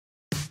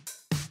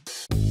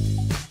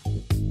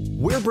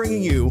We're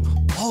bringing you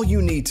all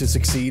you need to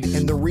succeed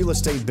in the real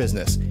estate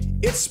business.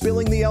 It's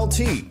Spilling the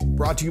LT,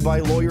 brought to you by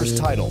Lawyers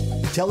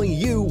Title, telling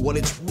you what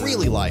it's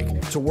really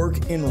like to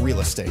work in real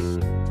estate.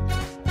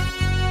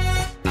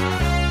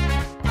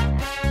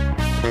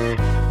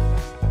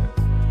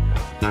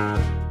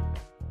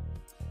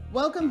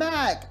 Welcome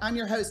back. I'm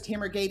your host,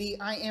 Tamera Gaede.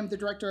 I am the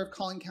Director of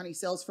Collin County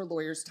Sales for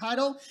Lawyers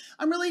Title.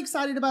 I'm really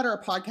excited about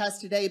our podcast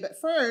today, but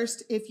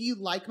first, if you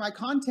like my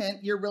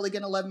content, you're really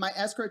going to love my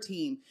escrow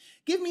team.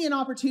 Give me an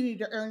opportunity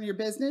to earn your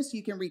business.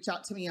 You can reach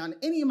out to me on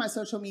any of my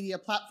social media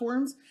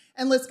platforms,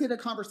 and let's get a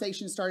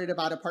conversation started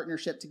about a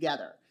partnership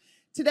together.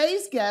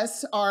 Today's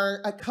guests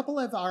are a couple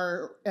of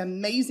our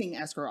amazing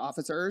escrow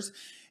officers,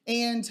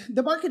 and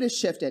the market has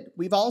shifted.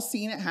 We've all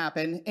seen it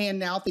happen, and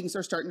now things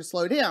are starting to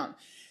slow down.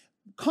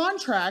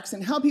 Contracts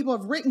and how people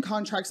have written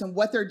contracts and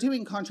what they're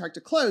doing contract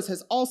to close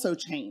has also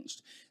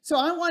changed. So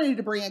I wanted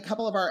to bring a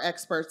couple of our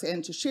experts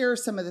in to share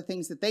some of the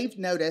things that they've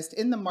noticed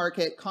in the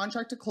market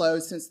contract to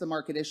close since the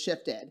market has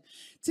shifted.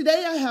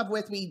 Today I have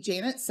with me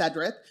Janet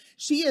Suddreth.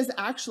 She is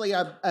actually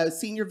a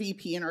senior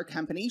VP in our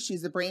company.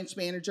 She's the branch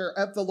manager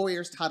of the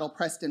Lawyers Title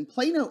Preston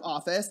Plano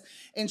office,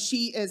 and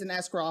she is an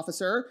escrow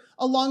officer,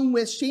 along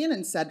with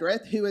Shannon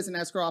Suddreth, who is an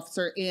escrow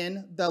officer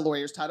in the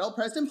Lawyers Title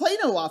Preston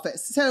Plano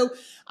office. So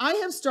I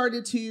have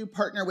started to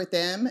partner with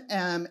them,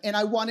 and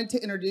I wanted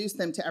to introduce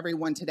them to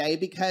everyone today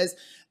because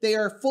they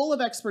are full of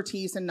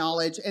expertise and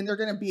knowledge, and they're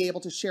going to be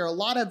able to share a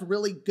lot of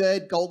really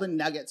good golden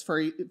nuggets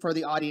for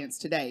the audience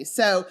today.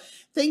 So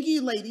thank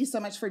you, ladies, so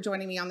much for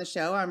joining me on the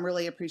show. I'm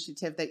really appreciative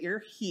that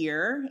you're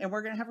here, and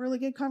we're going to have a really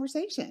good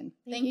conversation.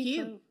 Thank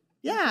you.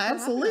 Yeah,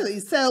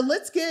 absolutely. So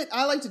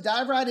I like to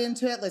dive right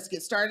into it. Let's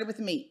get started with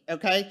the meat,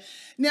 okay?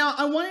 Now,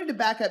 I wanted to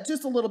back up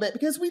just a little bit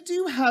because we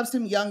do have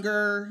some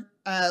younger,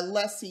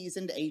 less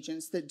seasoned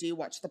agents that do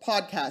watch the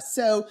podcast.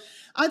 So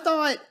I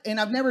thought, and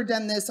I've never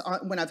done this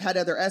when I've had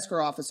other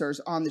escrow officers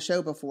on the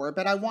show before,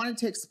 but I wanted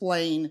to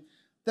explain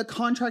the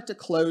contract to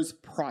close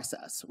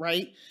process,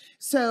 right?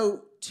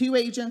 So two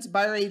agents,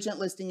 buyer agent,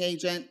 listing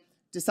agent,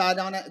 decide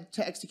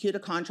to execute a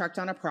contract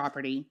on a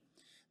property.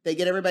 They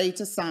get everybody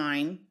to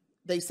sign.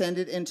 They send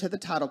it into the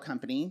title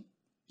company.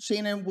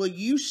 Shannon, will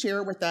you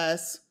share with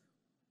us,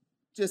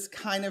 just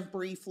kind of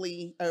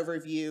briefly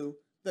overview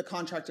the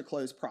contract to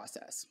close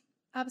process?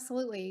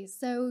 Absolutely.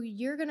 So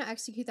you're going to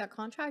execute that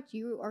contract.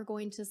 You are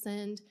going to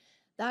send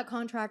that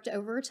contract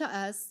over to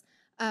us.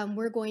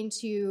 We're going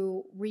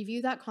to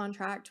review that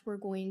contract. We're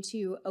going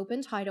to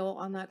open title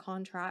on that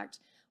contract.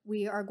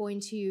 We are going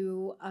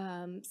to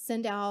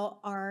send out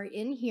our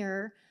in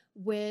here,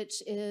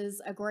 which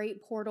is a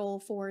great portal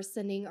for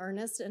sending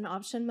earnest and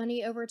option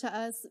money over to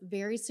us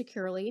very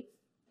securely.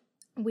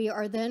 We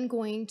are then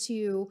going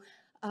to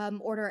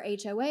order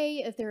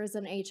HOA. If there is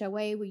an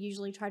HOA, we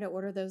usually try to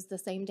order those the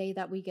same day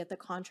that we get the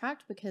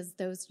contract because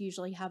those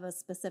usually have a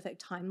specific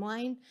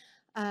timeline.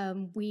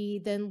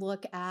 We then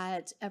look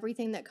at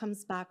everything that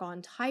comes back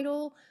on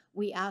title.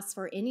 We ask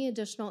for any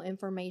additional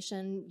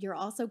information. You're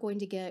also going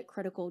to get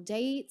critical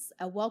dates,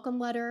 a welcome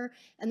letter,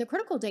 and the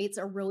critical dates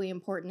are really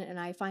important, and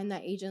I find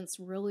that agents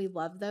really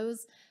love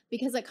those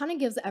because it kind of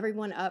gives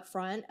everyone up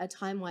front a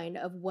timeline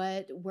of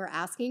what we're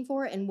asking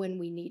for and when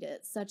we need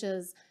it, such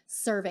as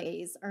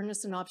surveys,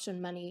 earnest and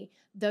option money,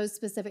 those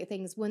specific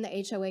things, when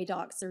the HOA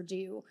docs are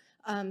due.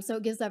 So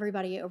it gives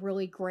everybody a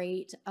really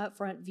great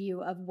upfront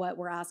view of what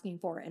we're asking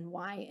for and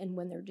why and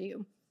when they're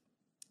due.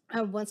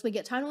 Once we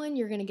get title in,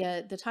 you're going to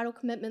get the title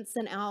commitment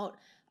sent out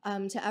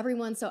to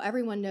everyone so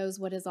everyone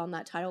knows what is on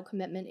that title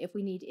commitment. If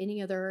we need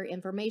any other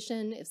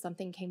information, if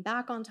something came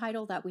back on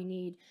title that we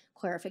need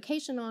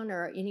clarification on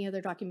or any other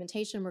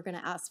documentation, we're going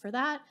to ask for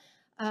that.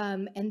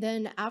 And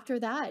then after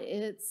that,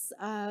 it's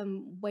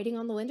waiting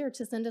on the lender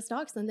to send us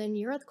docs, and then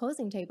you're at the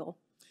closing table.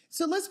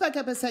 So let's back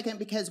up a second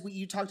because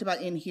you talked about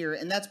in here,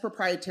 and that's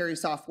proprietary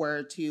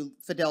software to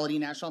Fidelity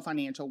National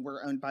Financial.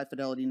 We're owned by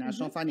Fidelity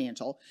National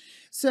Financial.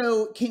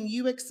 So can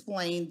you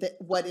explain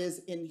what is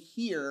in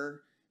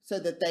here so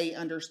that they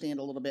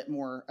understand a little bit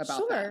more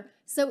about that? Sure.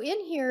 So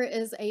in here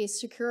is a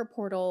secure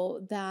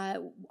portal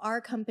that our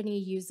company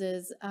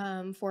uses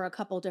for a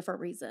couple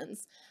different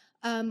reasons.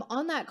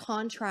 On that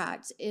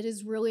contract, it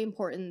is really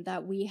important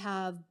that we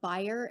have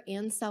buyer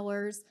and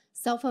sellers'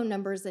 cell phone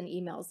numbers and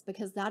emails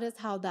because that is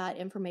how that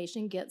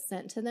information gets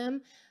sent to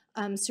them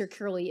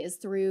securely, is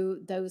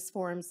through those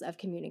forms of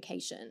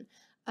communication.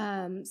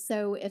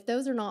 So if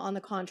those are not on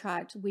the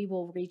contract, we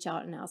will reach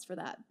out and ask for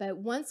that. But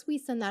once we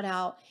send that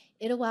out,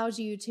 it allows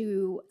you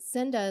to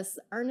send us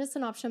earnest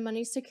and option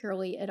money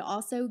securely. It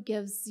also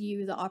gives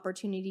you the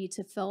opportunity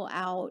to fill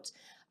out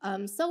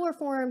seller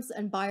forms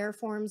and buyer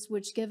forms,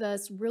 which give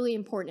us really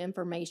important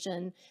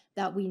information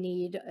that we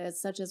need,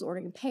 such as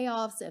ordering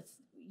payoffs, if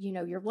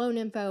your loan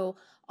info,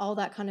 all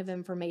that kind of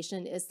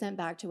information is sent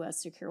back to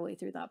us securely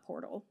through that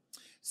portal.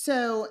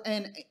 So,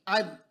 and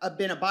I've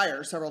been a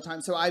buyer several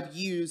times, so I've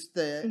used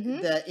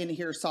the in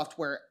here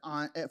software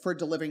for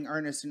delivering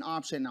earnest and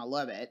option. I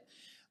love it.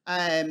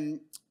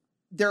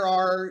 There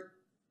are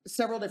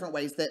several different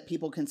ways that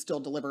people can still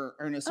deliver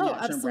earnest Oh,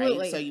 adoption, absolutely.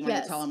 right? So you want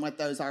Yes. to tell them what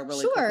those are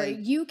really Sure, quickly?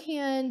 you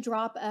can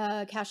drop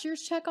a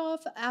cashier's check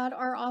off at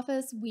our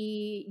office.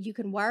 You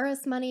can wire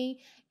us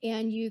money,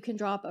 and you can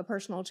drop a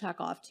personal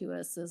check off to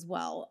us as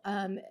well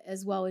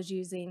as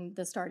using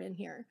the Start in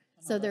Here.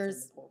 So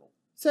there's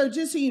So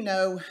just so you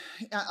know,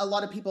 a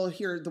lot of people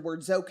hear the word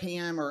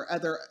Zocam or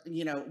other,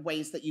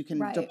 ways that you can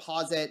Right.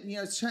 deposit.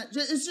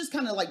 It's just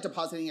kind of like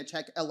depositing a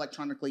check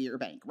electronically at your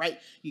bank, right?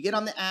 You get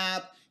on the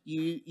app,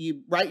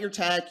 you write your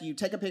check, you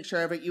take a picture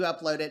of it, you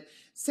upload it.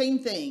 Same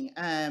thing.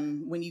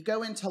 When you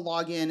go in to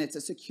log in, it's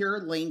a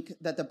secure link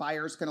that the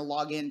buyer is going to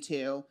log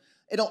into.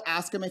 It'll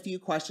ask them a few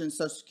questions: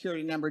 social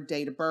security number,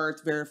 date of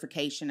birth,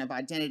 verification of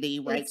identity,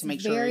 right? It's to make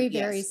very, sure,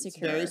 very it's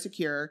secure. very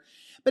secure.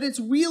 But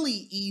it's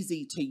really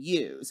easy to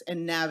use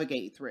and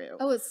navigate through.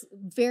 Oh, it's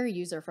very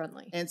user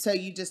friendly. And so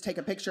you just take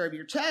a picture of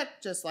your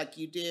check, just like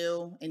you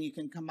do, and you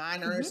can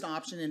combine earnest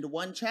option into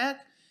one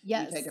check.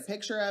 Yes. You take a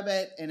picture of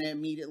it, and it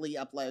immediately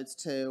uploads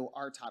to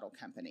our title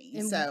company.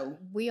 And so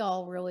we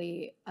all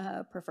really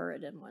prefer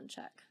it in one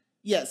check.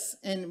 yes,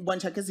 and one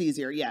check is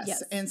easier. Yes.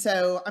 Yes. And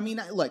so, I mean,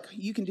 look,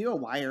 you can do a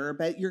wire,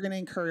 but you're going to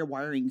incur a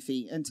wiring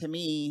fee. And to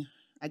me,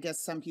 I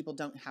guess some people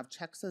don't have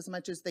checks as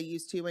much as they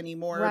used to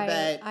anymore. Right.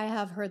 But I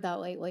have heard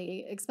that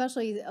lately,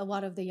 especially a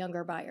lot of the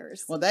younger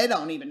buyers. well, they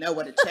don't even know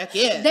what a check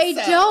is. They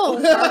so.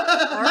 don't.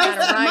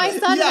 My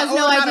son Yeah, has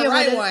no or how to idea what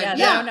write it is. one. Yeah, Yeah.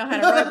 they don't know how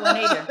to write one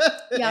either.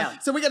 Yeah.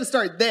 So we got to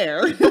start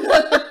there.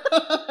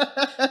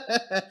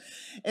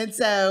 And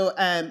so,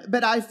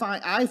 but I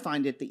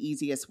find it the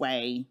easiest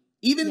way.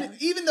 Even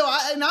though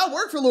I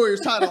work for Lawyers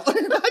Title,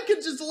 I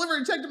could just deliver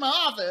a check to my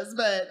office,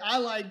 but I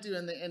like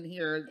doing the in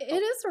here. It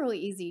is really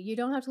easy. You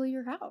don't have to leave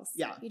your house.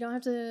 Yeah. You don't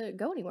have to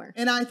go anywhere.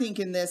 And I think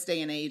in this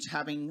day and age,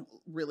 having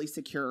really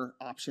secure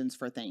options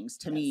for things,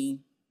 to me,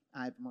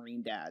 I have a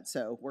Marine dad,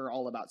 so we're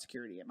all about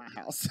security at my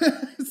house.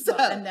 So,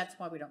 And that's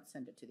why we don't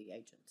send it to the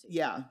agency.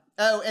 yeah.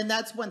 Oh, and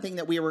that's one thing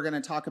that we were going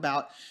to talk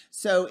about.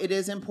 So it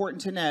is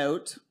important to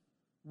note,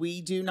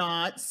 we do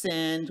not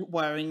send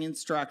wiring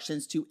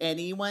instructions to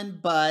anyone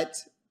but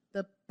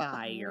the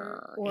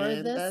buyer or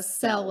and the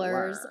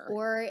sellers, seller.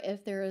 or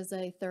if there is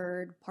a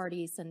third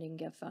party sending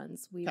gift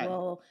funds, we Okay.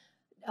 will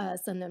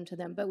send them to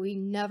them, but we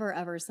never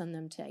ever send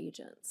them to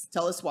agents.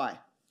 Tell us why.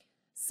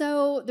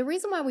 So the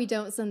reason why we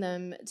don't send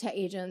them to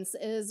agents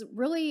is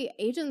really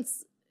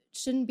agents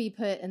shouldn't be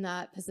put in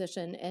that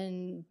position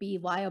and be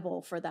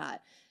liable for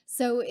that.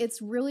 So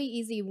it's really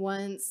easy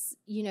once,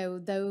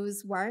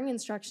 those wiring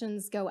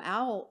instructions go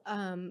out.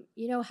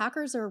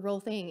 Hackers are a real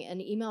thing,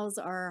 and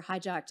emails are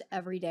hijacked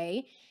every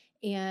day.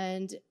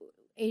 And,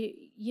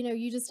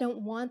 you just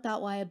don't want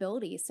that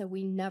liability. So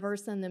we never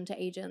send them to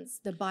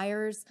agents. The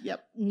buyers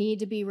Yep. need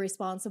to be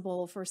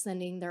responsible for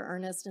sending their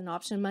earnest and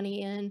option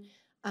money in.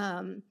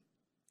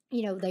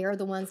 They are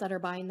the ones that are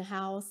buying the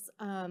house,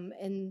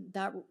 and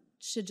that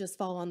should just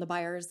fall on the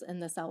buyers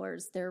and the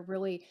sellers. They're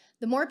really,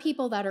 the more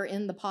people that are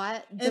in the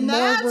pot, the And more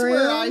that's room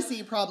where I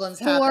see problems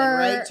happen, for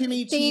right? Too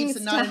many chiefs things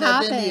and to not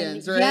enough happen.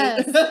 Indians, right?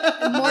 Yes.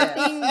 And more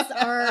Yes.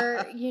 things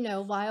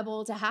are,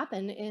 liable to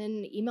happen,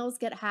 and emails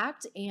get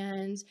hacked,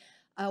 and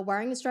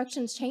wiring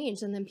instructions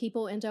change, and then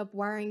people end up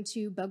wiring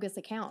to bogus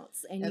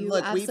accounts. And And you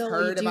look, we've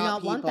absolutely heard do about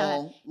not want that.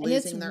 people And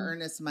it's- losing their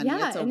earnest money.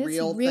 yeah, It's a and it's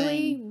real really,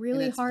 thing.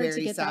 really and it's hard to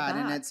very get that sad,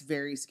 and back. it's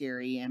very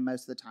scary. And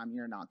most of the time,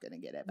 you're not going to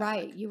get it back.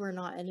 Right, you are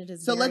not, and it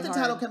is So very let the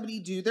title hard. company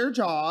do their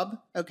job,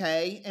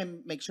 okay?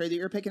 And make sure that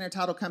you're picking a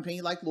title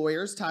company like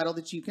Lawyers Title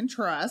that you can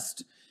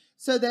trust,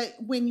 so that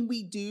when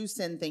we do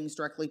send things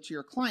directly to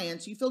your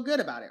clients, you feel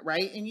good about it,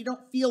 right? And you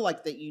don't feel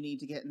like that you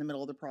need to get in the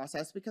middle of the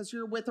process because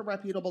you're with a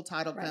reputable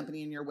title Right.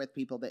 company and you're with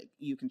people that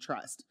you can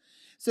trust.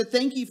 So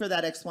thank you for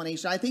that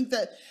explanation. I think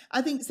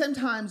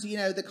sometimes,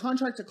 the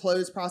contract to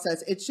close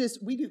process, it's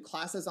just, we do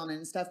classes on it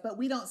and stuff, but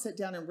we don't sit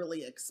down and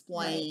really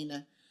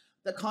explain.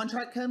 The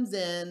contract comes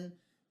in.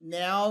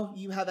 Now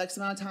you have X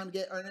amount of time to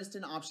get earnest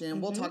and option.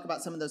 And we'll talk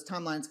about some of those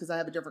timelines because I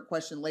have a different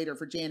question later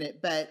for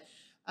Janet. But,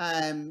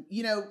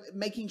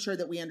 making sure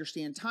that we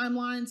understand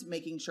timelines,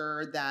 making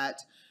sure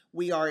that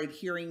we are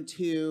adhering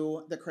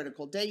to the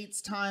critical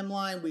dates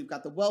timeline. We've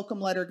got the welcome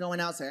letter going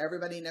out so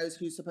everybody knows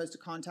who's supposed to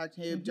contact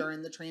who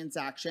during the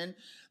transaction.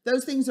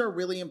 Those things are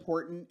really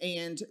important,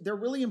 and they're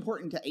really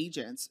important to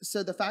agents.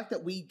 So the fact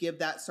that we give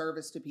that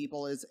service to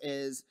people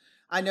is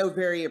I know,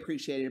 very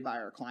appreciated by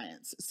our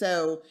clients.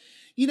 So,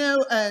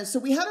 so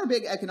we had our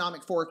big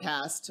economic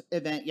forecast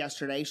event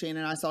yesterday.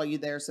 Shannon, I saw you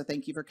there, so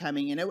thank you for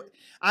coming. And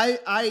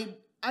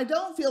I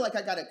don't feel like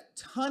I got a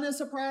ton of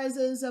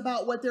surprises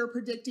about what they're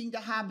predicting to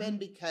happen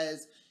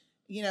because,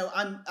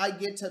 I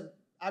get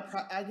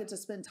to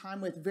spend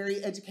time with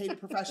very educated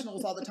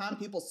professionals all the time,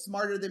 people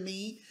smarter than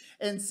me.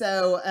 And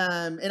so,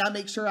 and I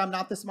make sure I'm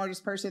not the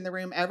smartest person in the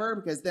room ever,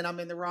 because then I'm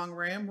in the wrong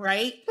room,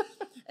 right?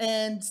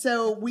 And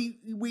so we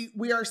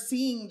are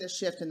seeing the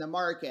shift in the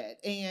market.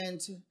 And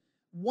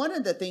one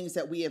of the things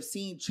that we have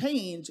seen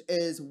change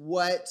is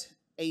what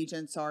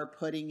agents are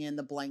putting in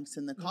the blanks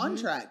in the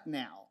contract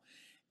now.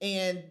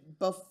 And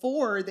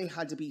before, they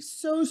had to be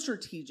so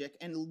strategic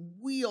and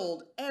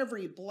wield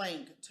every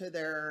blank to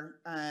their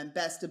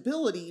best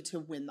ability to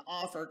win the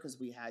offer, because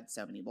we had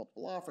so many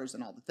multiple offers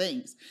and all the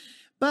things.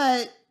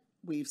 But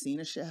we've seen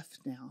a shift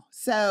now.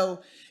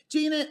 So,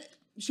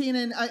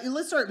 Shannon,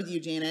 let's start with you,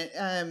 Janet.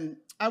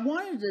 I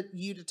wanted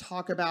you to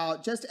talk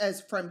about, just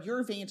as from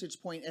your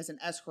vantage point as an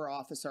escrow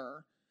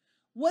officer,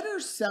 what are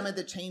some of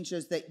the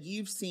changes that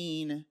you've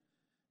seen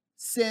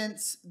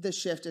since the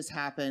shift has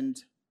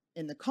happened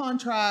in the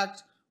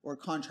contract or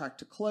contract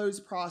to close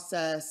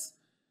process?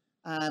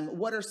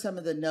 What are some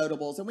of the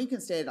notables? And we can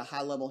stay at a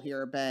high level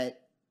here,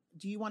 but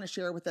do you want to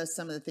share with us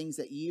some of the things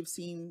that you've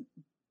seen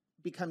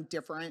become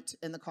different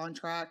in the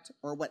contract,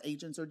 or what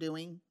agents are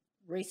doing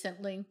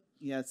Recently,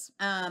 yes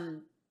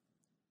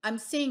I'm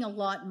seeing a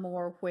lot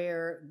more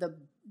where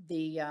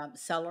the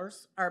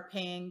sellers are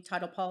paying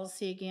title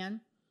policy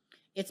again.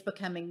 It's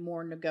becoming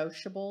more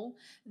negotiable.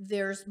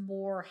 There's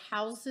more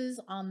houses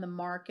on the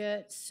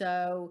market,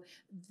 so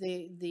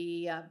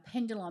the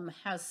pendulum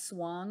has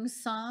swung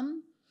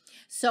some.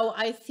 So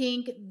I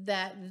think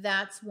that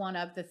that's one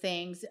of the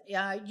things.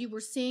 You were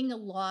seeing a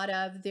lot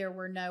of, there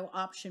were no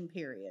option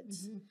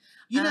periods.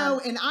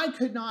 And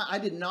I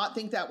did not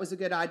think that was a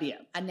good idea.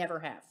 I never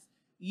have.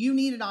 You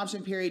need an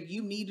option period.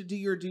 You need to do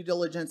your due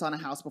diligence on a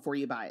house before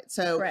you buy it.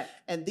 So, Correct.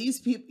 And these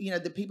people,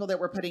 the people that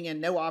were putting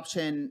in no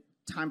option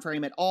time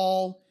frame at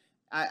all,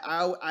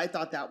 I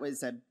thought that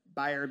was a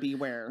buyer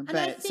beware.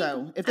 But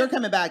so if they're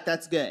coming back,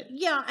 that's good.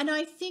 Yeah, and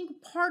I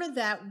think part of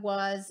that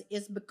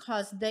is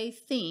because they're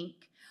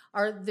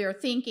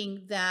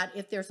thinking that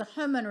if there's a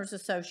homeowners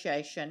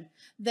association,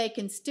 they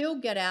can still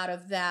get out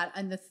of that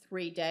in the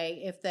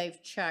 3-day if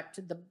they've checked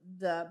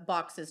the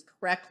boxes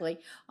correctly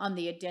on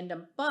the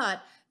addendum.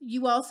 But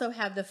you also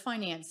have the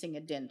financing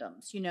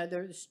addendums.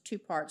 There's two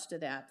parts to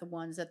that, the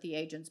ones that the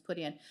agents put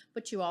in,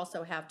 but you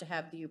also have to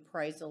have the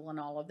appraisal and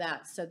all of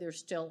that. So there's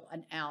still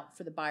an out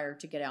for the buyer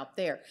to get out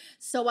there.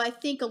 So I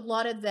think a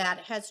lot of that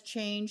has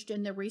changed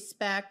in the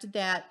respect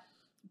that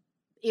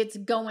it's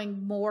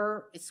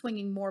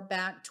swinging more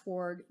back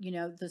toward,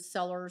 the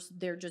sellers.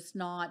 They're just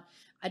not,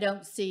 I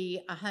don't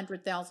see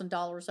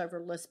 $100,000 over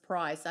list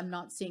price. I'm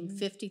not seeing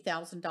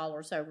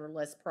 $50,000 over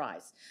list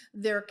price.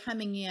 They're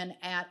coming in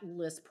at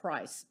list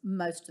price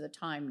most of the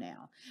time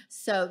now.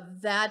 So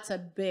that's a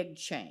big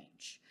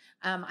change.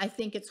 I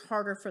think it's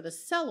harder for the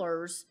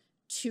sellers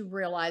to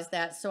realize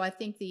that. So I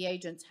think the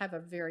agents have a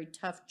very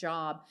tough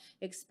job,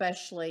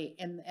 especially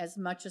in as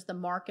much as the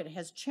market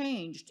has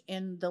changed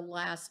in the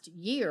last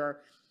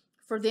year,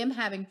 for them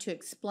having to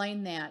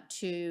explain that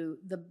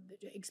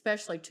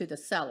especially to the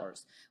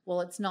sellers.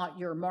 Well, it's not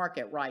your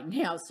market right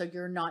now, so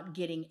you're not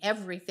getting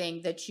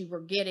everything that you were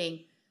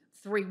getting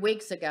 3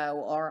 weeks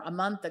ago or a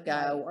month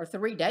ago or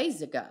 3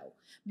 days ago,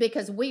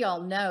 because we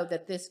all know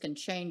that this can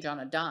change on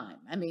a dime.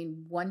 I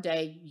mean, one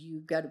day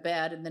you go to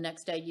bed and the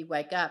next day you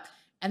wake up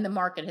and the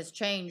market has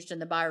changed and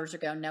the buyers are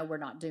going, no, we're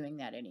not doing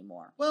that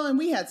anymore. Well, and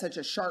we had such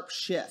a sharp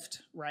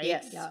shift, right?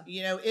 Yes.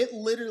 Yeah. It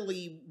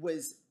literally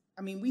was,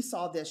 we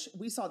saw this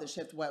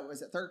shift, what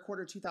was it, third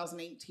quarter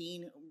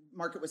 2018,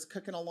 market was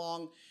cooking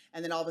along,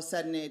 and then all of a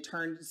sudden it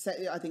turned,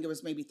 I think it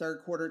was maybe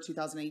third quarter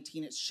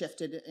 2018, it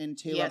shifted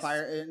into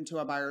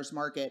a buyer's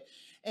market.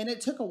 And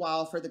it took a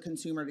while for the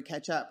consumer to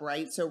catch up,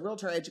 right? So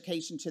realtor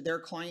education to their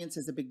clients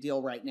is a big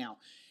deal right now,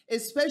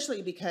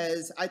 especially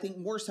because I think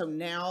more so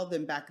now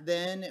than back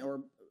then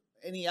or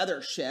any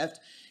other shift,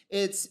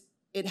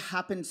 it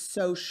happened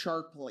so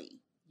sharply.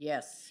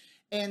 Yes.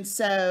 And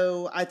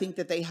so I think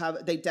that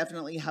they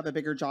definitely have a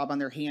bigger job on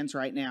their hands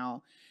right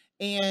now.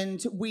 And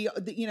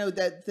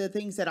the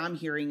things that I'm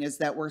hearing is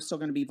that we're still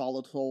going to be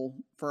volatile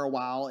for a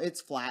while.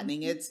 It's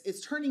flattening.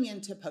 It's turning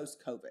into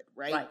post-COVID,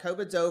 right?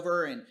 COVID's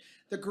over and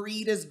the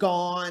greed is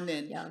gone,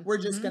 and we're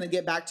just going to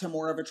get back to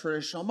more of a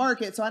traditional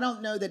market. So I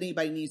don't know that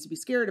anybody needs to be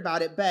scared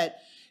about it, but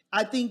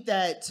I think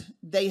that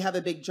they have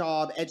a big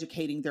job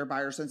educating their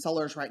buyers and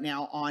sellers right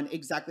now on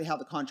exactly how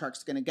the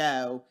contract's going to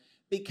go,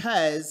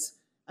 because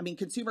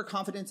consumer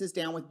confidence is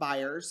down with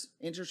buyers.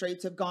 Interest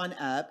rates have gone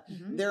up.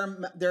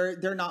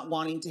 They're not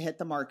wanting to hit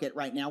the market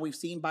right now. We've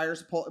seen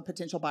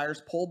potential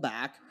buyers pull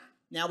back.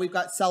 Now we've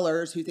got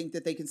sellers who think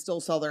that they can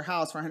still sell their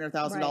house for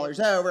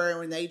 $100,000 over, and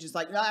when they just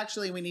like, no,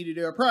 actually, we need to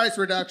do a price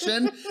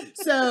reduction.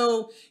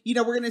 So,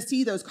 we're going to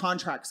see those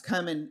contracts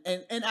come and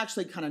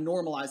actually kind of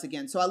normalize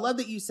again. So I love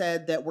that you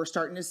said that we're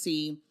starting to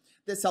see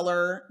the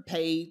seller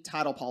pay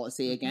title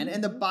policy again,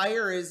 and the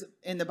buyer's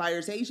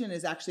agent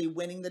is actually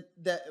winning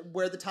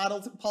where the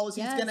title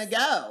policy is going to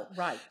go.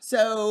 Right.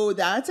 So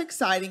that's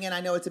exciting, and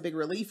I know it's a big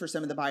relief for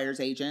some of the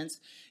buyer's agents.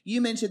 You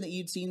mentioned that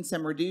you'd seen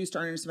some reduced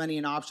earnest money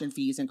and option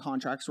fees in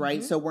contracts,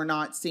 right? So we're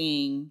not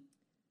seeing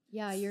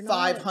you're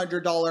not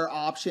 $500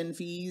 option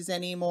fees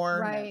anymore.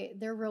 Right.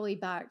 They're really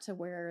back to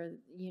where,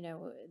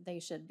 they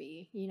should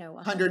be,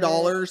 $100,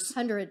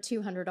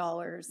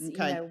 $200.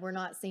 Okay. We're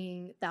not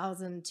seeing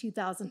 $1,000,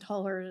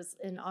 $2,000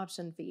 in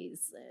option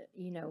fees,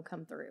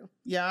 come through.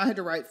 Yeah. I had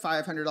to write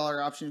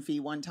 $500 option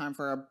fee one time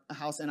for a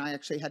house, and I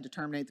actually had to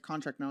terminate the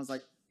contract, and I was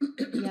like,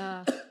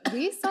 Yeah.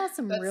 We saw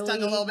some That really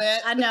stung a little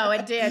bit. I know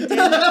it did. Didn't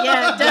it?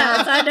 Yeah, it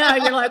does. I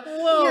know. You're like,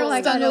 whoa. You're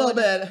like, Stung I a little don't-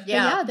 bit. But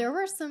Yeah. yeah, there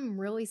were some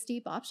really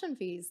steep option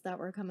fees that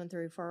were coming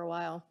through for a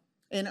while.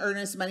 In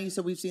earnest money,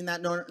 so we've seen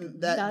that the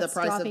That's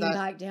price of dropping that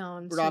back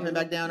down. dropping to-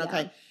 back down. yeah.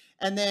 Okay,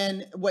 and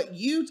then what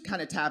you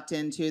kind of tapped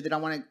into that I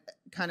want to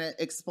kind of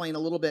explain a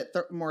little bit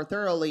more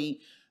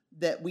thoroughly,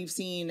 that we're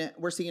seeing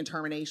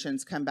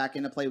terminations come back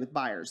into play with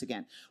buyers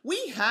again.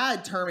 We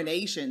had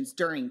terminations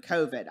during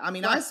COVID. I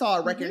mean, I Right. saw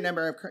a record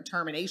number of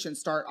terminations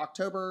start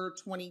October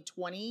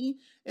 2020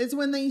 is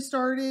when they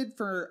started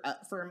for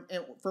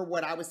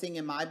what I was seeing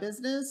in my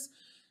business,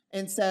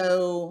 and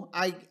so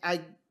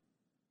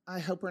I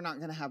hope we're not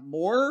going to have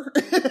more.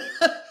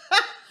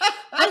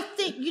 I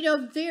think,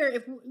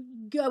 if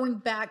going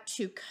back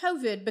to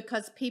COVID,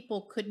 because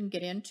people couldn't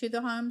get into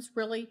the homes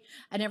really,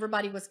 and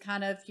everybody was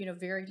kind of,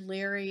 very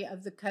leery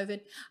of the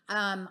COVID.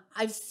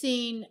 I've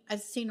seen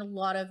a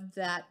lot of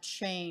that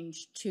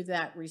change to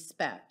that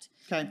respect.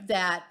 Okay.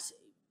 That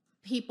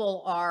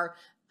people are,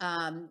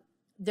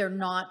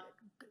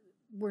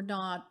 we're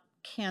not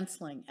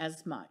canceling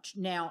as much.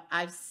 Now,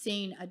 I've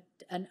seen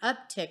an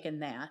uptick in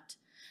that.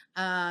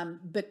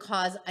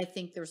 Because I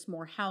think there's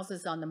more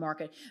houses on the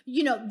market.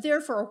 There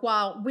for a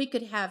while, we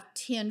could have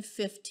 10,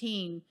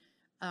 15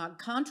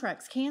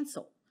 contracts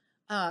canceled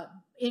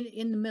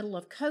in the middle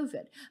of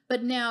COVID.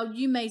 But now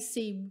you may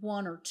see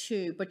one or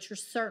two, but you're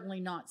certainly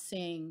not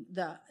seeing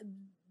the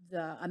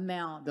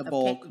amount. The of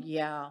bulk.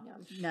 No.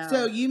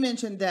 So you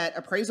mentioned that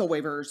appraisal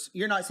waivers,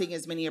 you're not seeing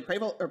as many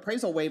appraisal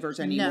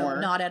waivers anymore.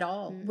 No, not at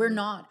all. We're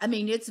not. I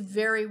mean, it's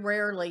very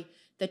rarely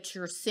that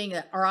you're seeing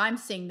that, or I'm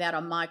seeing that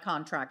on my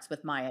contracts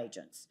with my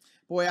agents.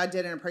 Boy, I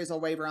did an appraisal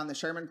waiver on the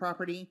Sherman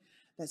property.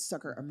 That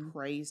sucker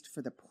appraised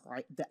for the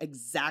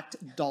exact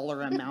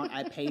dollar amount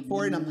I paid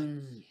for it. And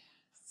I'm like,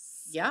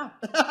 Yeah,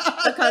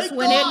 because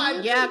when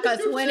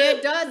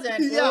it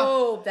doesn't, Yeah.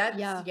 oh, that's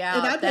Yeah.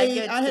 and that I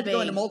gets had to go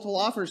be. into multiple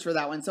offers for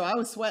that one, so I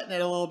was sweating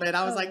it a little bit.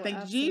 I was Oh, like,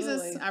 "Thank Jesus,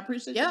 absolutely. I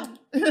appreciate Yeah.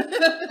 you."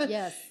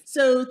 Yes.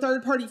 So,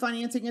 third-party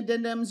financing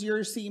addendums,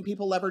 you're seeing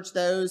people leverage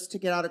those to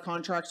get out of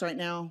contracts right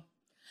now.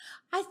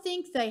 I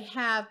think they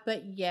have,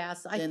 but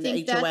yes, I Then the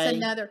think HOA. that's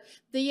another.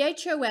 The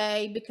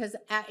HOA, because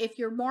if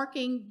you're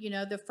marking,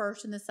 the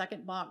first and the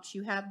second box,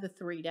 you have the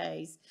 3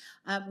 days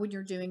when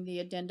you're doing the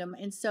addendum.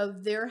 And so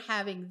they're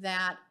having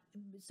that.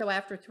 So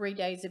after 3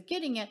 days of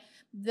getting it,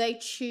 they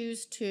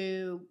choose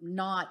to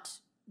not,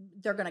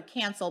 they're going to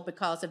cancel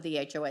because of the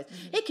HOAs.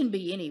 Mm-hmm. It can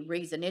be any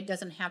reason. It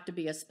doesn't have to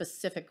be a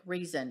specific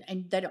reason,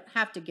 and they don't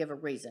have to give a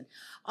reason.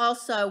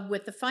 Also,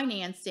 with the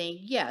financing,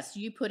 yes,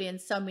 you put in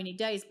so many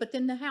days, but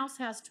then the house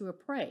has to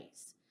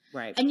appraise.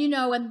 Right. And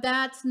and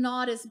that's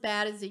not as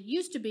bad as it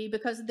used to be,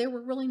 because there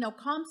were really no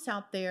comps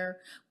out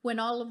there when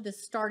all of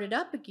this started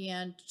up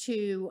again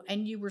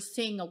and you were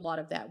seeing a lot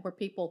of that where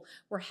people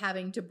were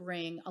having to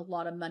bring a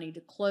lot of money to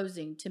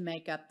closing to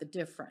make up the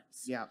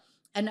difference. Yeah.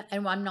 And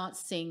I'm not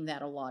seeing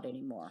that a lot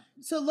anymore.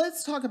 So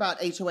let's talk about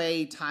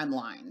HOA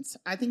timelines.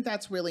 I think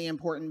that's really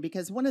important,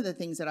 because one of the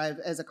things that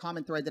as a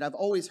common thread that I've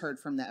always heard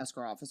from the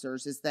escrow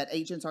officers is that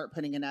agents aren't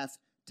putting enough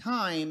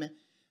time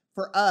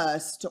for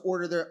us to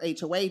order their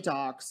HOA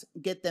docs,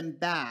 get them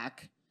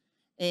back,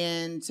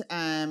 and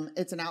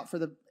it's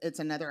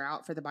another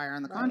out for the buyer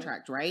on the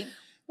contract, right?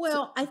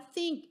 Well, I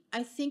think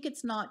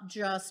it's not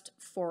just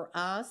for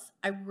us.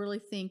 I really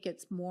think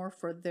it's more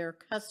for their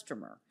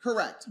customer.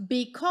 Correct.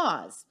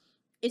 Because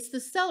it's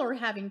the seller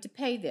having to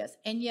pay this.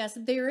 And yes,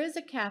 there is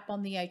a cap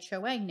on the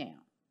HOA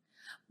now,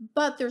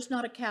 but there's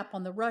not a cap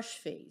on the rush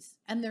fees,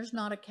 and there's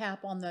not a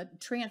cap on the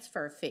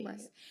transfer fees. Right.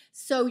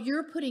 So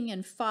you're putting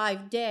in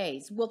 5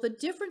 days. Well, the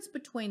difference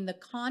between the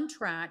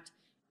contract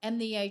and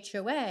the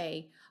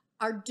HOA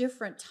are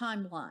different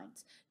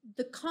timelines.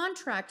 The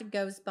contract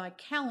goes by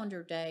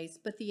calendar days,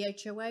 but the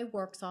HOA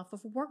works off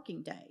of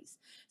working days.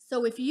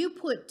 So if you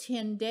put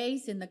 10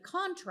 days in the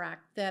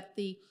contract that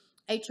the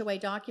HOA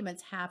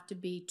documents have to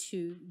be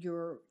to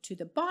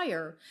the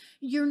buyer,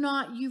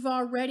 you've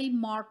already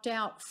marked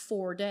out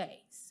 4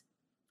 days,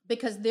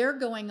 because they're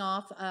going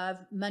off of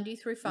Monday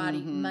through Friday,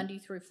 Mm-hmm. Monday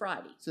through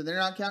Friday. So they're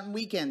not counting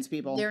weekends,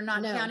 people. They're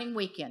not No. counting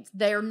weekends.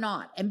 They're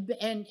not.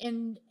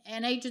 And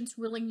agents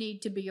really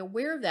need to be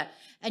aware of that.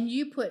 And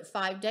you put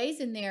 5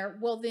 days in there,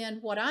 well, then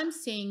what I'm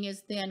seeing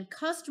is then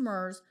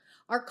customers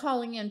are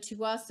calling in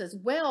to us as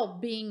well,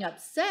 being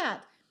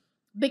upset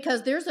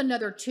because there's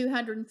another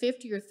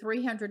 $250 or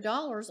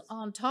 $300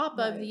 on top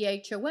of the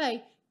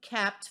HOA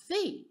capped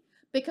fee,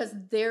 because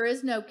there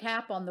is no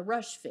cap on the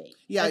rush fee.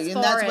 Yeah, as and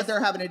far that's as- what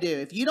they're having to do.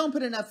 If you don't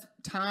put enough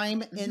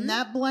time in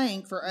that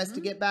blank for us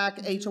to get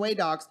back HOA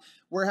docs,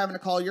 we're having to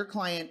call your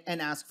client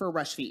and ask for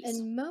rush fees.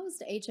 And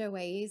most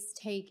HOAs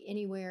take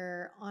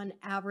anywhere on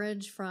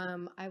average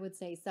from, I would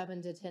say,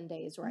 7 to 10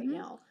 days right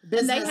now.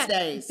 Business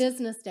days.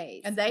 Business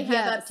days. And they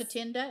have up to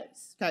 10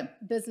 days. Okay.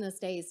 Business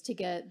days to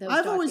get those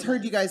I've always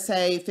heard you documents. guys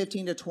say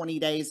 15 to 20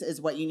 days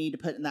is what you need to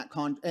put in that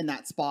in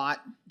that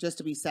spot just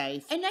to be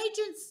safe. And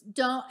agents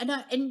don't,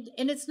 and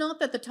it's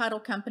not that the title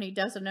company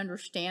doesn't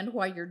understand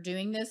why you're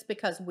doing this,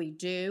 because we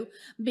do.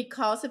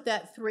 Because of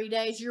that 3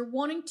 days, you're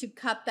wanting to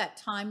cut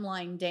that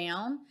timeline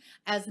down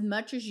as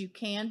much as you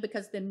can,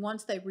 because then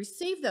once they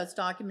receive those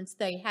documents,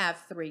 they have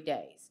 3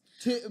 days.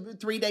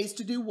 3 days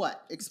to do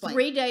what? Explain.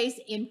 3 days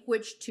in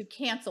which to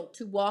cancel,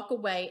 to walk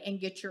away and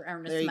get your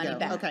earnest There you money go.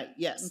 back. Okay.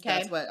 Yes. Okay.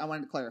 That's what I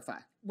wanted to clarify.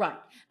 Right.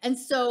 And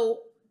so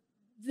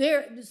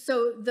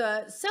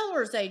the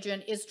seller's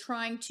agent is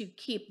trying to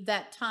keep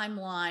that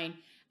timeline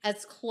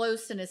as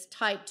close and as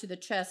tight to the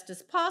chest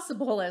as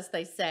possible, as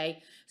they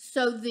say.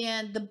 So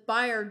then the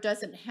buyer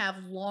doesn't have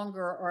a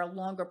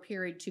longer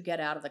period to get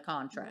out of the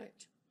contract.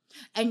 Right.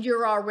 And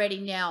you're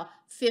already now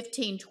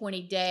 15,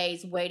 20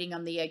 days waiting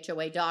on the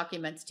HOA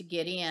documents to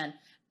get in,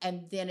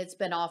 and then it's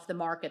been off the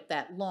market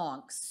that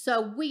long.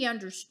 So we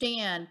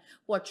understand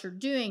what you're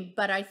doing,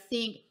 but I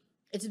think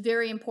it's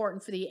very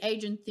important for the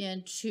agent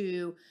then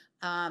to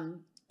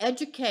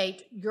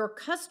educate your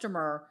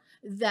customer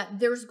that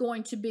there's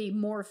going to be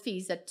more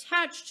fees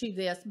attached to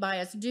this by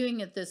us doing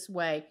it this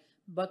way,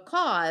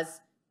 because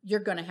you're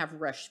going to have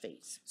rush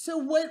fees. So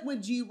what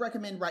would you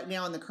recommend right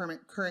now in the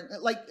current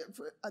like,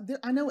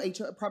 I know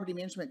property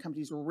management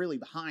companies were really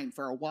behind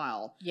for a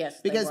while.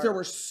 Yes, because there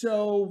were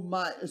so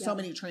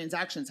many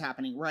transactions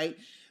happening, right?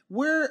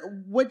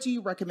 What do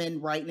you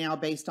recommend right now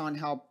based on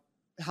how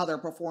they're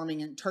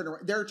performing and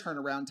their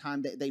turnaround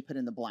time that they put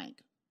in the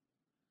blank?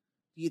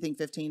 Do you think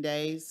 15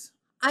 days?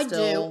 I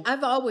do.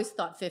 I've always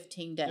thought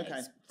 15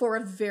 days for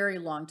a very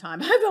long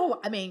time.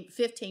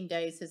 15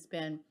 days has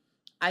been,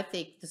 I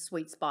think, the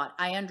sweet spot.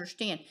 I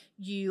understand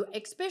you,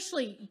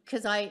 especially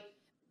because I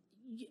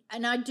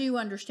do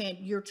understand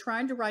you're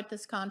trying to write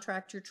this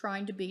contract. You're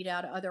trying to beat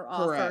out other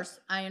offers. Correct.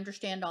 I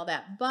understand all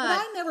that. But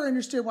I never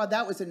understood why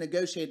that was a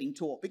negotiating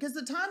tool, because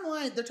the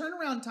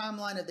turnaround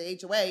timeline of the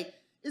HOA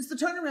is the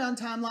turnaround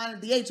timeline of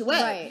the HOA.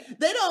 Right.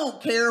 They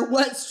don't care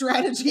what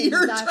strategy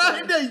you're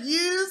trying to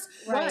use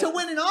to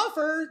win an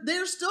offer.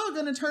 They're still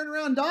going to turn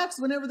around docs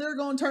whenever they're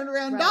going to turn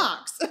around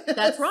docs.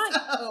 That's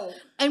right.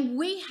 And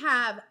we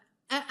have,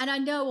 and I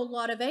know a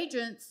lot of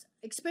agents,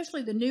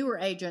 especially the newer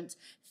agents,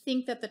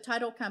 think that the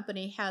title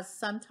company has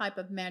some type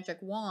of magic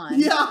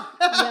wand. Yeah.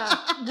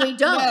 We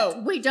don't.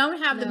 No. We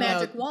don't have the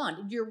magic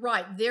wand. You're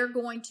right. They're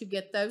going to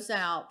get those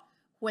out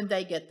when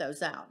they get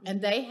those out.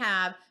 And they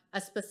have a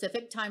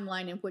specific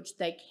timeline in which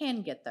they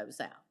can get those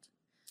out.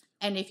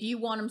 And if you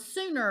want them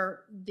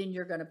sooner, then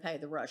you're going to pay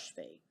the rush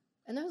fee.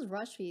 And those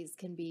rush fees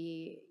can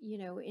be,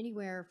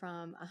 anywhere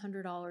from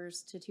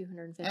 $100 to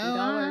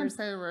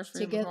 $250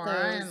 to get those.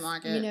 I didn't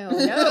like it.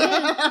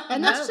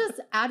 And that's just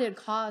added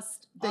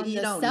cost that on you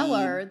the don't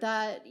seller. need.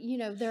 That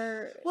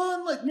they're. Well,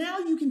 and look, now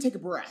you can take a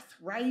breath,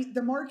 right?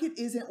 The market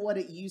isn't what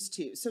it used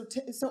to.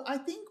 So I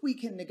think we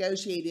can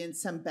negotiate in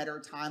some better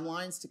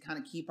timelines to kind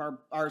of keep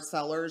our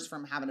sellers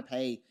from having to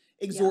pay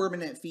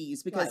exorbitant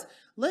fees. Because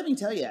let me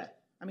tell you,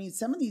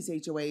 some of these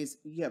HOAs,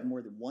 you have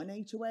more than one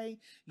HOA,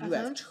 you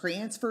have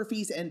transfer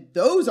fees, and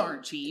those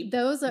aren't cheap.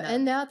 Those are,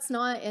 and that's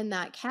not in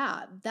that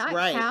cap. That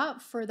Right.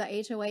 cap for the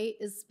HOA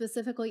is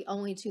specifically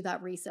only to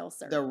that resale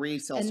cert. The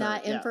resale and cert,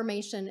 that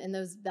information and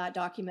that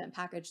document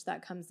package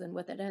that comes in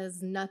with it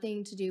has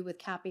nothing to do with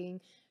capping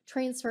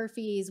transfer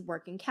fees,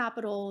 working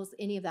capitals,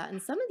 any of that.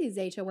 And some of these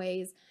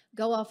HOAs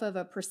go off of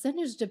a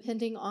percentage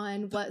depending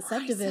on what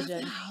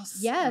subdivision.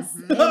 Yes.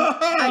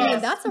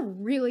 And, that's a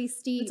really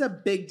steep. It's a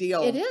big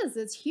deal. It is.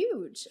 It's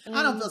huge.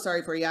 I don't feel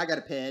sorry for you. I got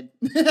a PID.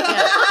 That's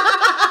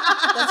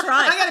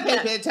right. I got to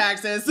pay PID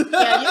taxes.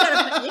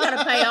 Yeah, you got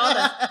to pay all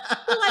that.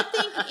 Well, I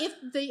think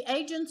if the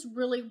agents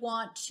really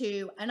want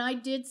to, and I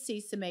did see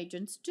some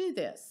agents do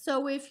this.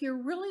 So if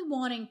you're really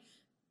wanting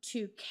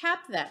to cap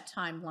that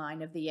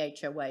timeline of the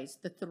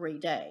HOAs, the 3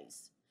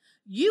 days,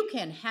 you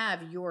can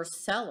have your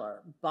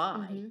seller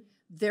buy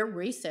their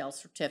resale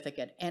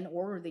certificate and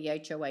order the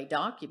HOA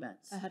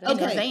documents in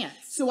advance.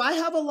 So I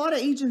have a lot of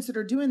agents that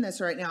are doing this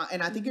right now,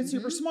 and I think it's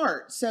super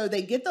smart. So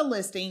they get the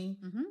listing,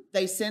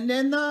 they send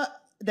in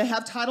they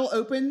have title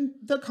open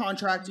the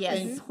contract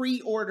and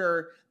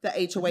pre-order the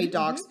HOA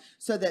docs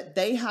so that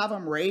they have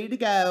them ready to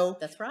go.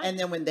 That's right. And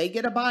then when they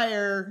get a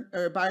buyer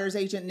or a buyer's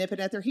agent nipping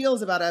at their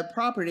heels about a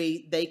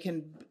property, they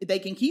can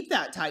keep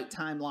that tight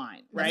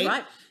timeline, right? That's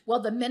right. Well,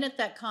 the minute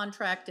that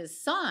contract is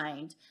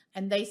signed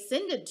and they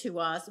send it to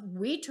us,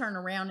 we turn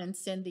around and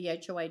send the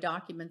HOA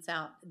documents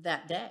out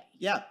that day.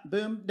 Yeah,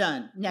 boom,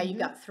 done. Now you've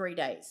got 3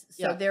 days.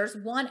 So there's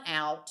one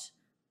out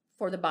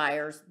for the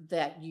buyers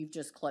that you've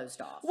just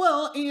closed off.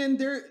 Well, and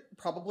they're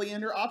probably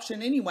under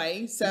option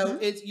anyway. So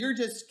Mhm. you're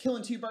just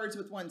killing two birds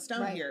with one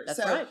stone Right. here. That's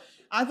so right.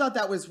 I thought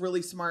that was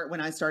really smart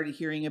when I started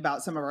hearing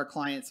about some of our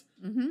clients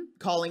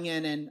calling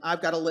in and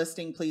I've got a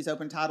listing, please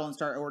open title and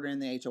start ordering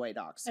the HOA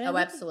docs. And Oh,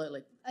 I think-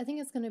 absolutely. I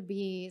think it's going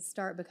to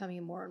start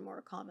becoming more and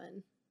more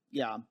common.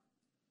 Yeah.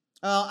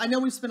 I know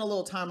we've spent a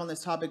little time on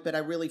this topic, but I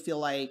really feel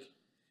like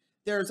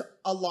there's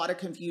a lot of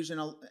confusion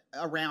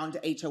around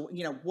HOA.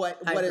 You know, what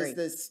agree. is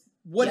this?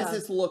 What Yeah. does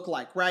this look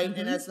like, right?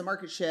 And Mhm. as the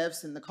market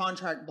shifts and the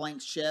contract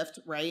blanks shift,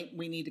 right,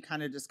 we need to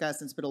kind of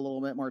discuss and spend a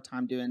little bit more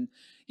time doing,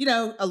 you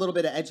know, a little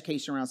bit of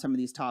education around some of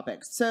these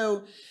topics.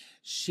 So,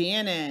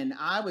 Shannon,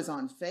 I was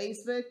on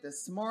Facebook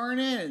this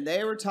morning and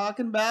they were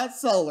talking about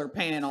solar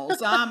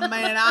panels.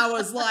 I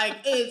was like,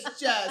 it's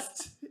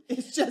just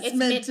It's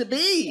meant to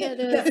be. It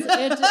is.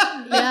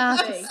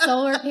 Yeah.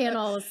 Solar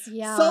panels.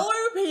 Yeah.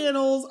 Solar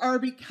panels are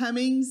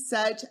becoming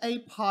such a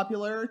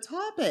popular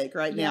topic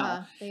right now.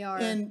 Yeah, they are.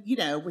 And, you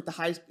know, with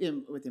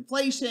with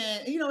inflation,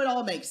 you know, it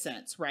all makes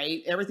sense,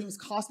 right? Everything's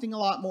costing a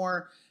lot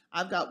more.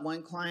 I've got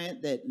one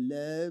client that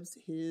loves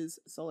his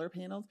solar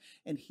panels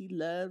and he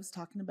loves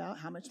talking about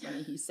how much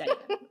money he's saving.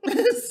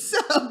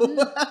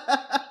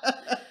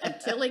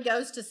 Until he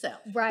goes to sell.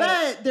 Right.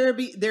 But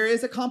there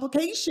is a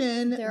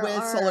complication There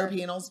with solar are.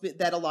 panels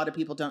that a lot of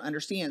people don't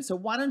understand. So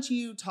why don't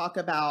you talk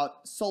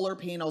about solar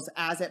panels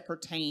as it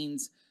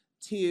pertains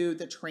to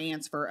the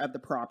transfer of the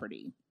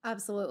property?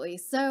 Absolutely.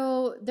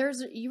 So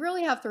you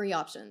really have three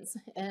options,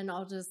 and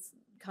I'll just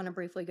kind of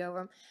briefly go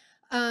over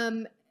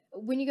them.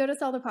 When you go to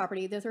sell the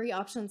property, the three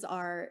options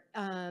are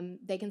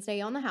they can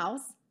stay on the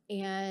house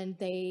and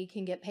they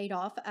can get paid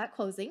off at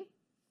closing.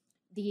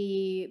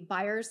 The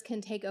buyers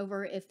can take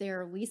over if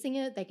they're leasing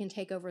it, they can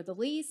take over the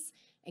lease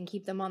and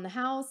keep them on the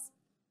house.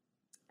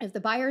 If the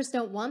buyers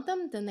don't want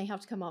them, then they have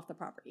to come off the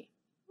property.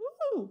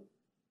 Woo!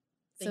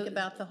 Think So-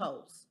 about the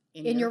holes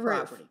In your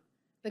roof. property.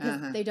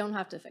 Because they don't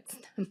have to fix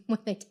them when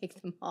they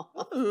take them off.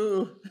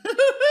 Ooh.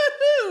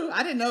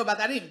 I didn't know about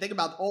that. I didn't even think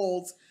about the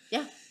holes.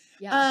 Yeah.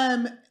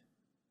 Yeah.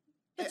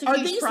 It's a Are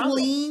huge these problem.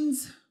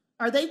 liens?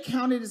 Are they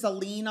counted as a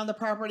lien on the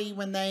property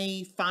when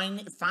they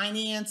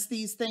finance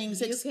these things?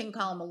 You can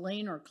call them a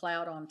lien or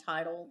cloud on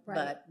title, Right.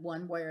 but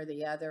one way or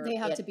the other. They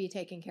have to be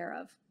taken care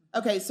of.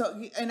 Okay,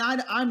 so and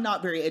I'm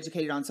not very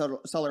educated on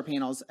solar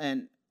panels,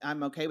 and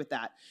I'm okay with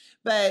that.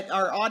 But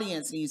our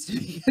audience needs to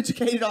be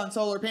educated on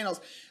solar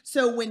panels.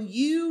 So when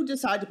you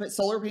decide to put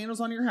solar panels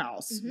on your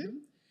house, Mhm.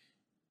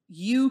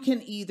 you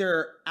can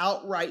either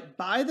outright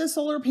buy the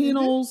solar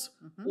panels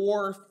Mhm.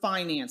 or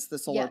finance the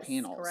solar Yes,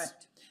 panels.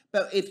 Correct.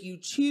 But if you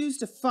choose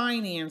to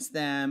finance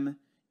them,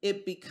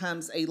 it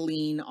becomes a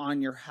lien on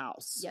your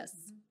house. Yes.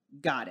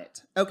 Got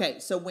it. Okay,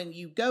 so when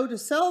you go to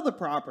sell the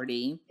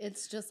property,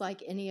 It's just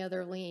like any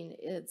other lien.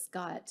 It's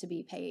got to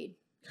be paid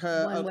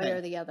one way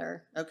or the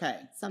other.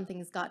 Okay.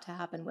 Something's got to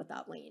happen with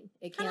that lien.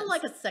 It Kind can't of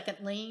like a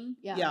second lien,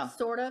 yeah. Yeah.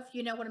 sort of.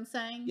 You know what I'm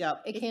saying?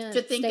 Yep. It can't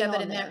To think stay of it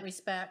on in that there.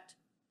 respect.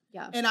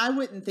 Yeah. And I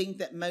wouldn't think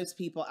that most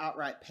people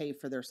outright pay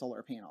for their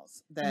solar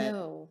panels. That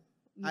No.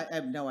 I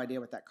have no idea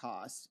what that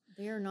costs.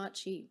 They are not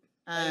cheap.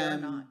 They are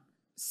not.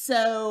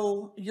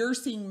 So you're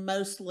seeing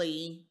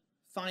mostly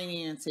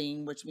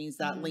financing, which means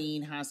that Mhm.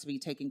 lien has to be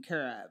taken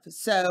care of.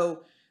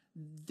 So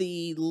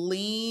the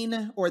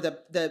lien or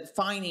the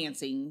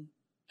financing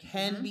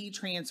can Mhm. be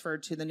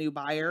transferred to the new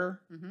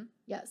buyer, Mm-hmm.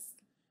 Yes.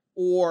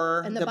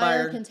 or And the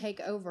buyer can take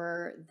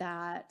over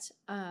that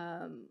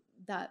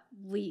that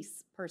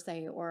lease per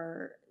se,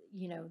 or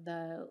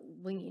the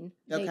lien.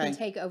 They Okay. can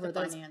take over The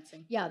those.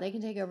 financing. Yeah, they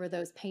can take over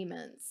those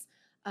payments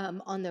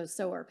on those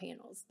solar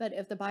panels. But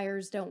if the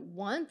buyers don't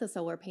want the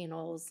solar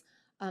panels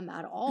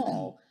at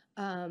all,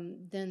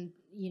 then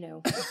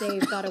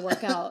they've got to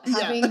work out Yeah.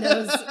 having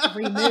those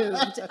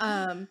removed.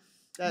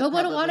 That's But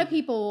what a lot of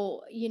probably-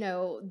 people,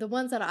 the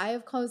ones that I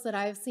have closed that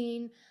I've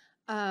seen,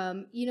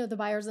 the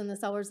buyers and the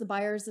sellers, the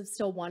buyers have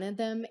still wanted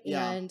them,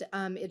 Yeah.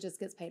 and it just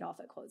gets paid off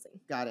at closing.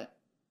 Got it.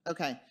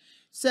 Okay.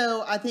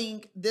 So I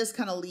think this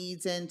kind of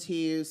leads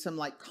into some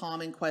like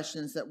common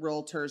questions that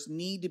realtors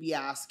need to be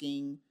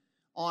asking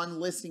on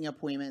listing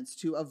appointments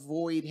to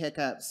avoid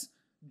hiccups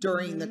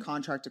during the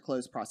contract to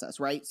close process,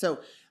 right?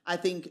 So I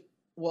think,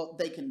 well,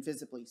 they can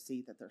visibly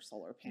see that there's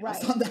solar panels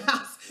Right. on the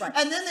house. Right.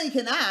 And then they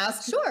can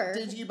ask, Sure.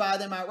 did you buy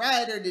them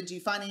outright or did you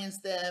finance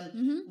them?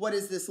 Mm-hmm. What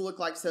does this look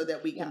like so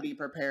that we can Yeah. be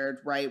prepared,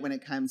 right, when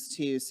it comes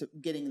to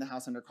getting the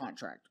house under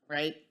contract,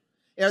 right?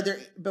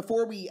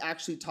 Before we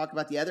actually talk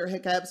about the other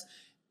hiccups,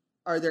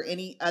 are there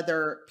any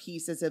other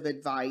pieces of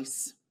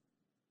advice?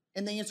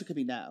 And the answer could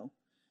be no.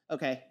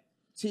 Okay.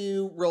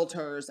 To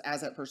realtors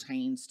as it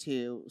pertains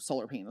to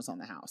solar panels on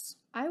the house.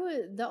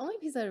 The only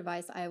piece of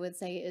advice I would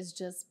say is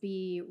just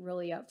be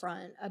really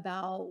upfront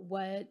about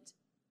what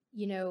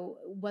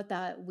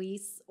that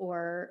lease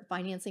or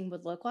financing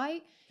would look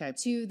like Okay.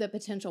 to the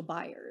potential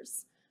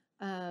buyers.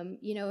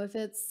 If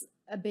it's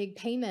a big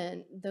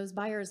payment, those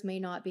buyers may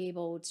not be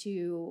able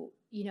to,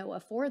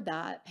 afford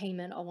that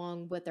payment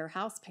along with their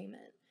house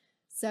payment.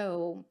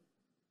 So,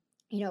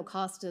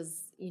 cost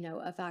is,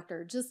 a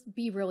factor. Just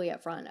be really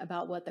upfront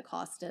about what the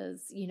cost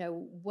is,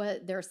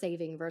 what they're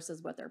saving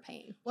versus what they're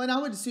paying. Well, and I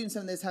would assume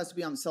some of this has to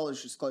be on the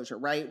seller's disclosure,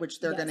 right? Which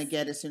they're going to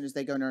get as soon as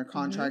they go into a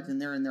contract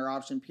and they're in their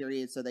option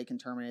period, so they can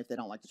terminate if they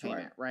don't like the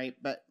payment, right?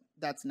 But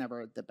that's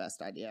never the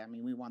best idea. I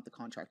mean, we want the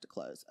contract to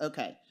close.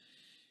 Okay.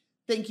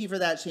 Thank you for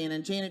that,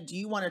 Shannon. Janet, do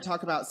you want to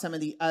talk about some of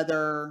the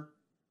other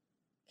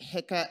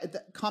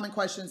common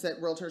questions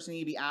that realtors need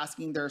to be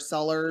asking their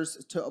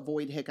sellers to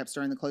avoid hiccups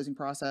during the closing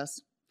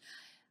process?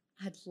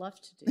 I'd love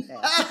to do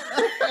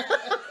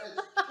that.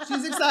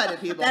 She's excited,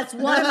 people. That's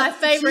one of my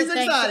favorite She's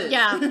things. excited.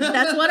 Yeah,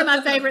 that's one of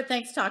my favorite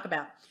things to talk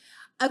about.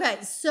 Okay,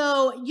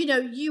 so,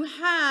 you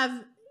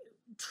have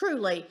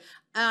truly,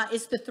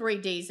 it's the 3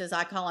 Ds, as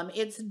I call them.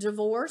 It's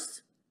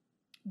divorce,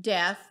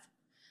 death,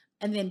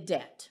 and then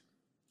debt.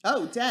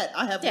 Oh, debt.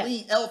 I have Debt.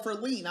 lien, L for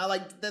lien. I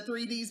like the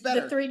 3 Ds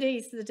better. The 3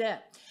 Ds, the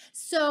debt.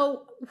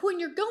 So when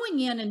you're going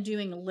in and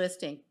doing a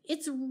listing,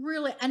 it's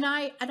really, and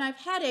I've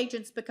had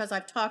agents, because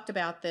I've talked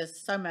about this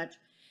so much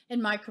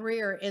in my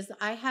career, is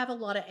I have a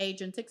lot of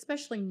agents,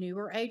 especially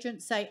newer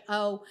agents, say,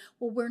 oh,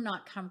 well, we're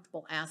not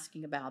comfortable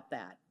asking about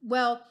that.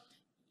 Well,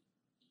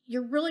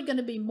 you're really going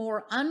to be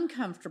more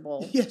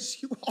uncomfortable.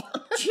 Yes, you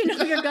are.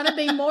 You're going to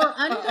be more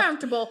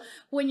uncomfortable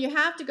when you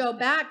have to go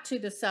back to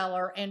the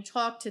seller and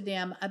talk to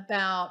them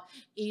about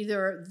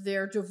either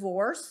their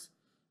divorce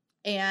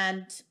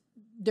and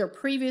their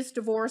previous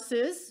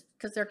divorces,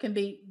 because there can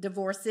be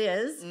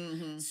divorces.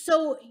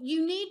 So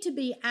you need to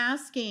be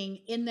asking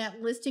in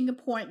that listing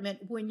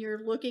appointment, when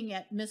you're looking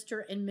at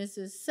Mr. and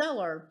Mrs.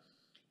 Seller,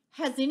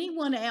 has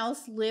anyone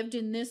else lived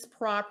in this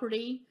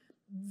property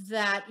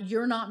that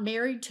you're not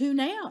married to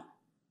now?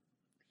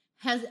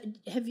 Have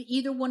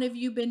either one of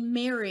you been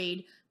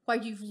married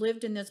while you've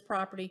lived in this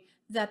property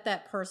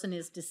that person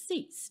is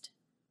deceased?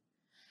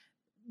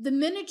 The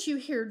minute you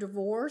hear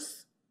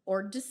divorce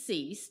or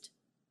deceased,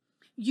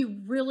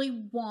 you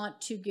really want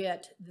to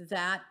get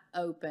that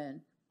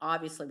open.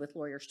 Obviously, with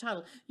lawyer's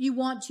title, you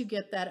want to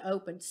get that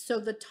open. So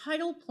the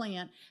title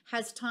plant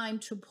has time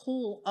to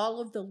pull all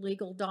of the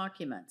legal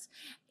documents.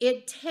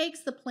 It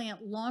takes the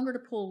plant longer to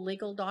pull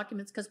legal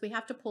documents because we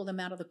have to pull them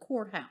out of the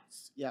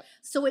courthouse. Yep.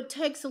 So it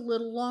takes a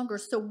little longer.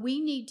 So we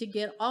need to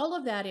get all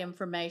of that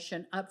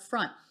information up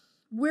front.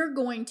 We're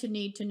going to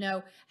need to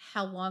know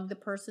how long the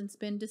person's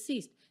been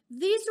deceased.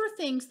 These are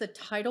things the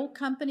title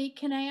company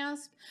can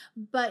ask,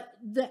 but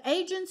the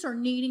agents are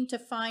needing to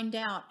find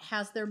out,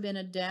 has there been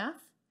a death?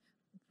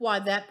 Why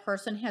that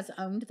person has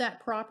owned that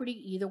property,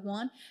 either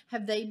one.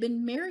 Have they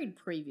been married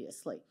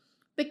previously?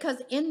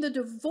 Because in the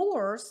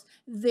divorce,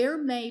 there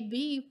may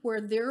be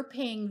where they're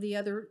paying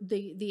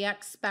the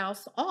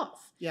ex-spouse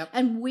off. Yep.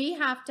 And we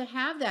have to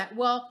have that.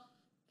 Well,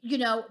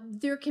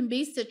 there can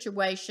be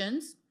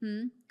situations,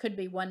 could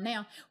be one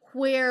now,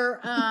 where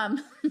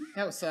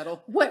that was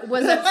subtle. What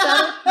was that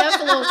subtle? That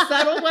was a little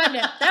subtle, wasn't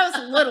it? That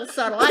was a little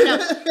subtle, I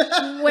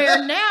know.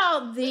 Where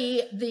now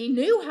the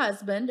new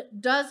husband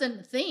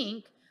doesn't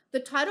think the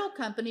title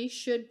company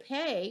should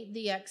pay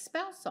the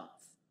ex-spouse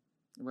off.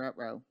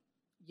 Ruh-roh.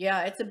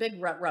 Yeah, it's a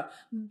big ruh-roh.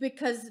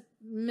 Because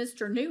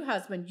Mr. New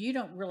Husband, you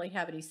don't really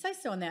have any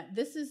say-so in that.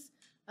 This is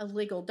a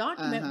legal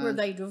document where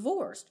they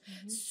divorced.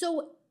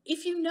 So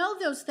if you know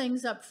those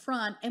things up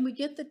front and we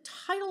get the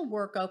title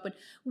work open,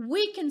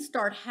 we can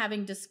start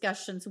having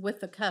discussions with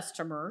the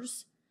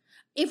customers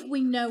if we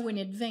know in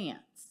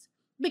advance.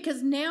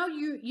 Because now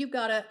you've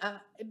got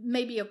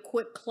maybe a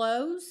quick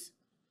close,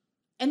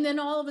 and then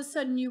all of a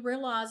sudden you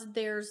realize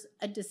there's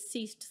a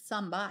deceased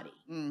somebody.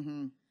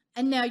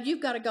 And now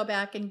you've got to go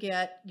back and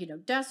get,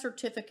 death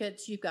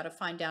certificates. You've got to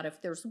find out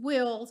if there's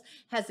wills.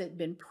 Has it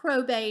been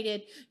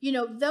probated?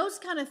 Those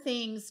kind of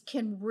things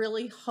can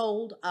really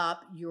hold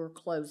up your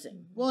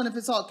closing. Well, and if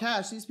it's all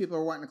cash, these people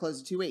are wanting to close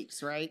in 2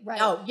 weeks, right? Right.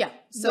 Oh, yeah.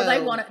 So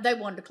they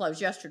wanted to close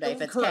yesterday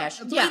if it's correct. cash.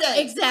 3 Yeah,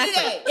 days.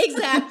 exactly. 3 days.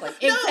 Exactly. No,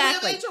 we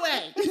Exactly. have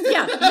HOA.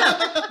 Yeah,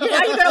 no.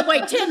 You're going to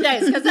wait 10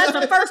 days because that's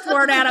the first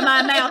word out of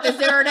my mouth. Is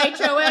there an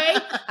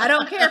HOA? I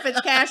don't care if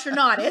it's cash or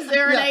not. Is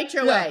there an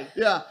HOA?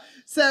 Yeah.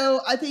 So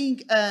I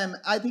think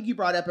you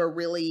brought up a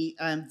really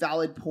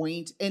valid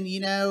point, and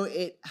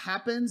it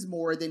happens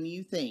more than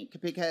you think,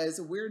 because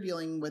we're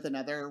dealing with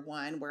another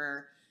one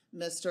where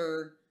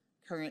Mr.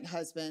 Current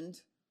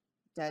Husband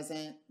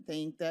doesn't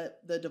think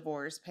that the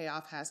divorce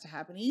payoff has to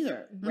happen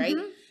either, right?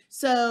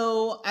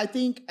 So I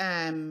think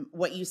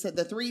what you said,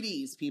 the 3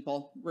 Ds,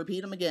 people, repeat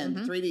them again.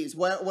 The 3 Ds.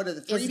 What are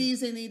the 3 Ds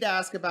they need to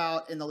ask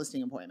about in the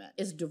listing appointment?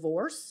 Is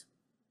divorce,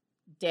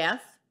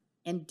 death,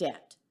 and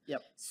debt.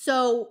 Yep.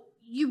 So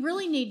you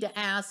really need to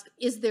ask,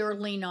 is there a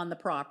lien on the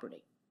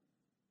property?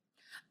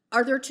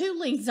 Are there 2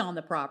 liens on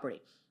the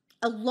property?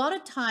 A lot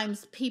of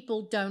times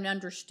people don't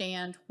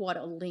understand what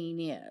a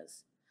lien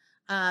is.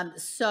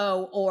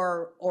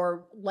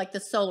 Or like the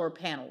solar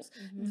panels,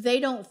 they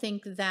don't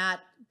think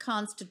that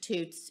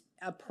constitutes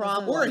a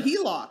problem. Or a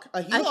HELOC.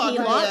 A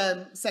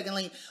HELOC. Second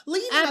lien.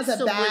 Lien has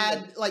a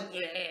bad,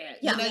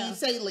 you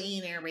say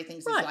lien and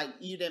everything's just like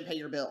you didn't pay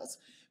your bills.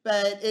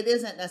 But it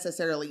isn't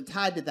necessarily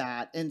tied to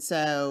that. And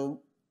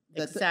so...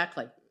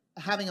 Exactly.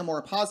 having a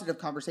more positive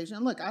conversation.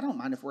 And look, I don't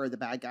mind if we're the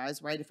bad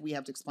guys, right? If we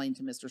have to explain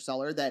to Mr.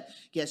 Seller that,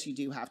 yes, you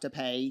do have to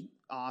pay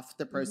off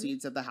the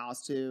proceeds of the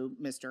house to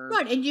Mr.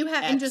 Right. And you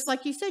have, and X. just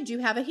like you said, you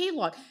have a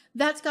HELOC.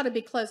 That's got to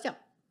be closed out.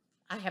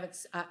 I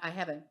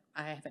haven't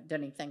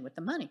done anything with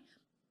the money.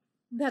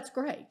 That's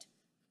great.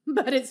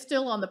 But it's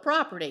still on the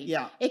property.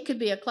 Yeah. It could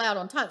be a cloud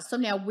on top. So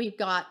now we've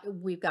got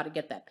to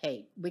get that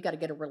paid. We got to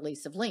get a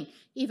release of lien,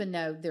 even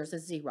though there's a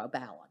zero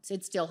balance.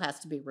 It still has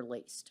to be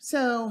released.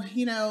 So,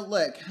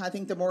 look, I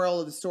think the moral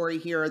of the story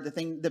here,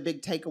 the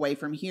big takeaway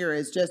from here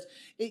is just,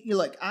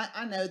 look,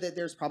 I know that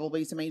there's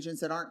probably some agents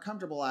that aren't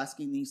comfortable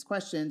asking these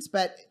questions,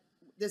 but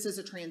this is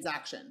a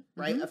transaction,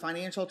 right? A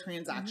financial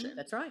transaction.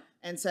 That's right.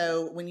 And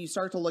so when you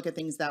start to look at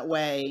things that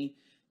way,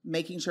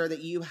 making sure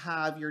that you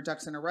have your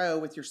ducks in a row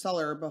with your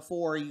seller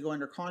before you go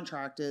under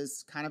contract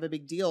is kind of a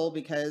big deal,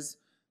 because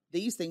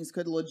these things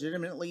could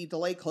legitimately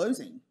delay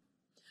closing.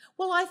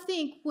 Well, I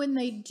think when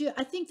they do,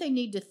 I think they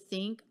need to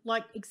think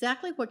like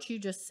exactly what you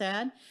just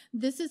said.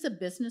 This is a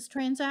business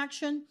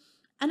transaction.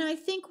 And I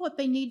think what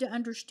they need to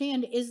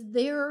understand is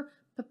they're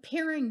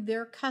preparing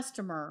their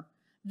customer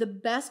the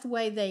best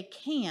way they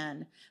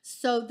can,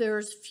 so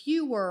there's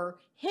fewer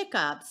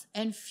hiccups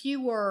and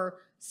fewer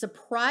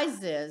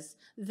surprises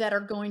that are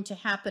going to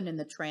happen in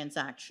the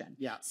transaction.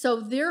 Yeah.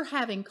 So they're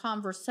having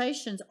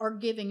conversations or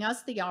giving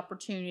us the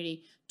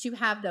opportunity to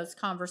have those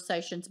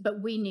conversations,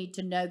 but we need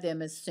to know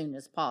them as soon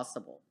as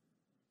possible.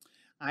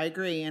 I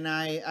agree. And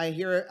I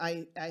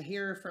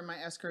hear from my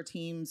escrow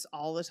teams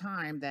all the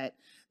time that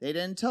they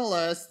didn't tell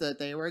us that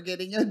they were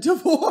getting a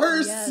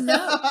divorce. Yes.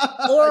 No.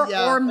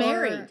 Or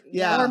married.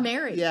 Yeah. Or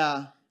married.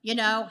 Yeah.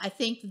 I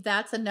think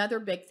that's another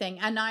big thing.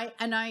 And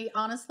I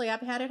honestly,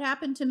 I've had it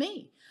happen to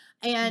me.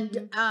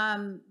 And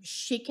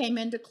she came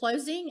into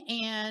closing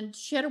and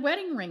she had a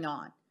wedding ring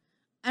on.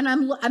 And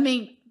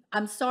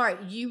I'm sorry,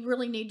 you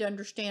really need to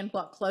understand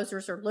what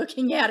closers are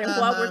looking at and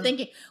what we're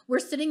thinking. We're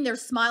sitting there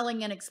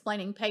smiling and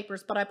explaining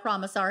papers, but I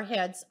promise our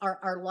heads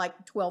are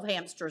like 12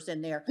 hamsters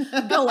in there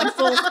going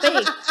full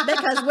speed,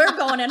 because we're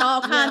going in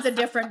all kinds of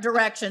different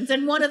directions.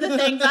 And one of the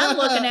things I'm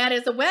looking at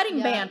is a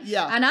wedding band.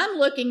 Yeah. And I'm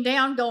looking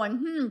down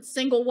going,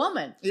 single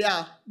woman.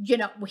 Yeah.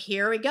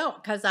 Here we go,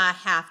 because I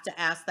have to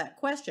ask that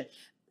question.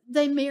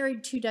 They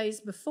married 2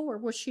 days before.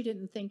 Well, she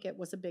didn't think it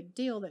was a big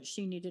deal that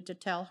she needed to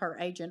tell her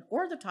agent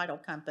or the title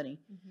company.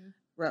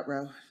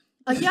 Ruh-roh.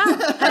 Yeah.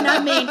 And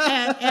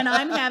and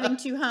I'm having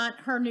to hunt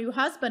her new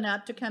husband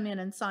up to come in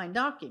and sign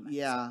documents.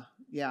 Yeah.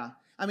 Yeah.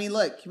 I mean,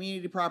 look,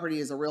 community property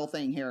is a real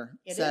thing here.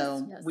 It so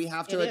is. Yes, we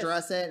have to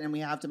address it, and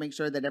we have to make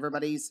sure that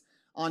everybody's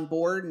on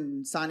board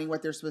and signing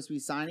what they're supposed to be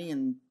signing,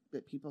 and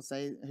that people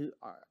say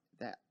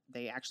that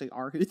they actually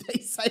are who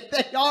they say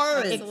they are.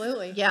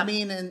 Absolutely. Yeah. I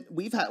mean, and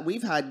we've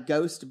had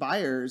ghost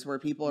buyers where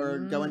people are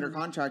go under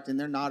contract and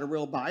they're not a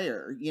real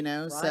buyer,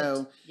 Right.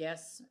 So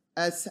yes,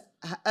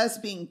 us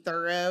being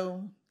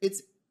thorough,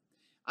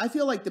 I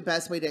feel like the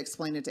best way to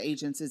explain it to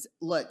agents is,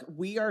 look,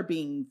 we are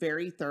being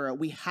very thorough.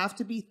 We have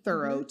to be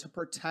thorough to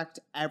protect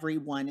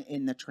everyone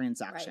in the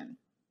transaction. Right.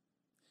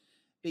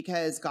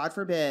 Because God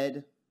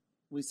forbid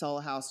we sell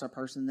a house to a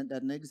person that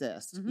doesn't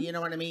exist. You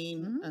know what I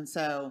mean? And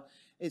so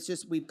it's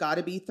just, we've got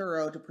to be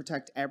thorough to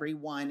protect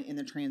everyone in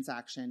the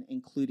transaction,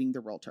 including the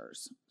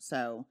realtors.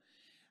 So,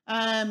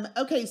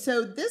 okay.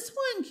 So this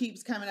one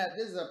keeps coming up.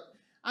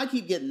 I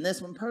keep getting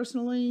this one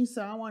personally,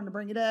 so I wanted to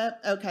bring it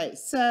up. Okay.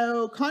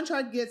 So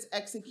contract gets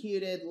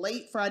executed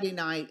late Friday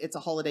night. It's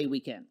a holiday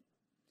weekend.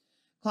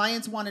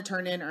 Clients want to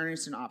turn in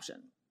earnest and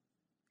option.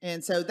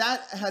 And so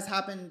that has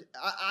happened.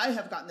 I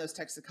have gotten those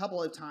texts a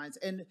couple of times,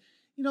 and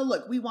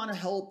look, we want to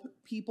help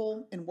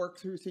people and work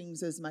through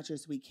things as much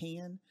as we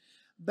can.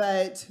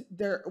 But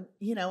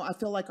I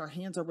feel like our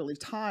hands are really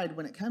tied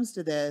when it comes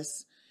to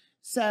this.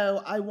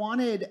 So I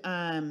wanted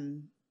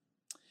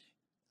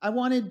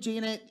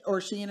Janet or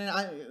Shannon,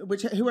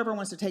 whoever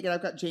wants to take it.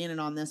 I've got Janet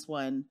on this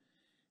one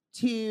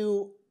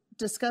to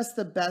discuss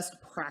the best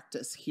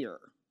practice here.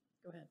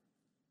 go ahead.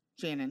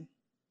 Shannon.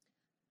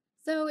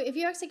 So if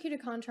you execute a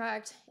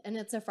contract and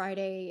it's a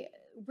Friday,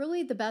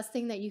 really the best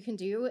thing that you can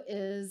do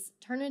is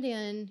turn it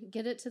in,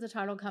 get it to the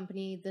title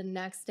company the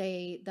next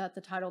day that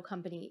the title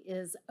company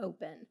is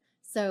open.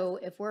 So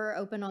if we're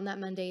open on that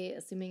Monday,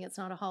 assuming it's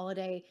not a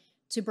holiday,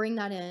 to bring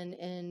that in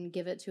and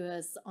give it to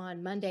us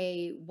on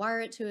Monday,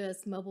 wire it to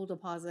us, mobile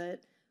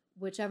deposit,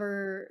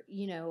 whichever,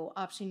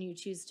 option you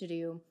choose to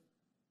do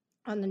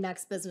on the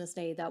next business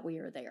day that we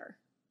are there.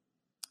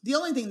 The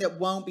only thing that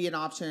won't be an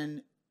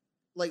option,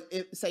 like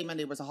say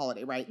Monday was a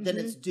holiday, right? Then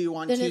it's due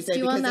on Tuesday, it's due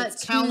because on that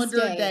it's calendar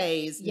Tuesday.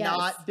 days, Yes.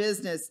 not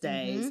business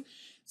days.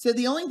 So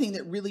the only thing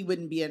that really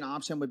wouldn't be an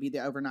option would be the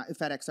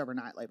FedEx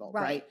overnight label,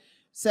 right?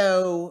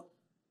 So,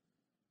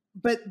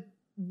 but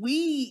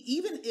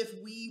even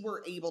if we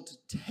were able to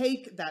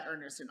take that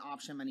earnest and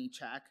option money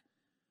check,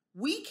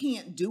 we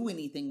can't do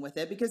anything with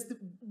it because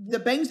the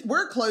banks,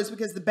 we're closed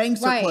because the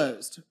banks are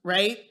closed,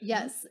 right?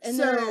 Yes.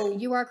 And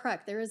you are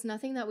correct. There is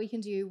nothing that we can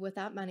do with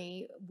that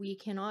money. We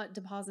cannot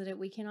deposit it.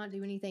 We cannot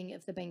do anything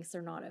if the banks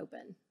are not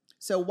open.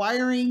 So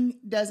wiring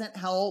doesn't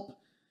help.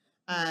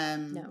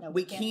 No.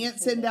 We can't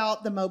send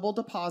out the mobile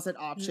deposit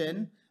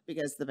option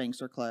because the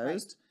banks are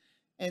closed.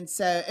 And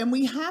so, and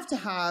we have to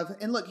have,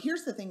 and look,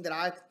 here's the thing that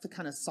I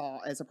kind of saw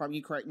as a problem.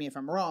 You correct me if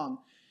I'm wrong.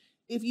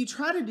 If you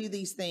try to do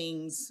these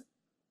things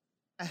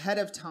ahead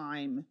of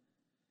time,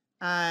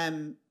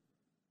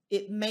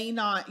 it may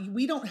not,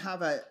 we don't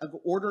have an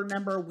order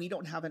number. We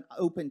don't have an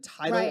open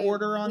title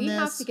order on this. We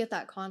have to get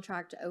that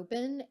contract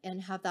open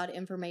and have that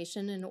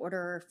information in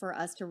order for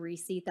us to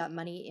receipt that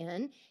money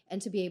in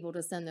and to be able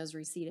to send those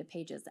receipted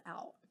pages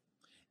out.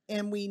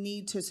 And we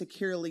need to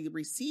securely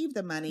receive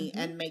the money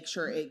and make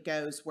sure it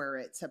goes where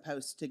it's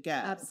supposed to go.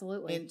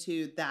 Absolutely.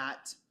 Into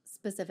that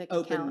specific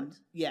open account.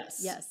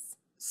 Yes. Yes.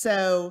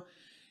 So,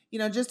 you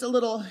know, just a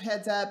little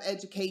heads up,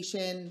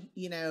 education,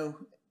 you know,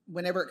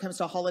 whenever it comes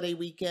to a holiday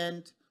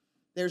weekend,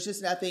 there's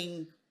just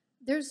nothing.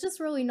 There's just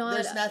really not.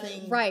 There's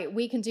nothing. Right.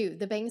 We can do.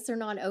 The banks are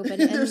not open.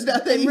 There's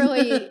nothing. And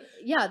really,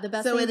 yeah, the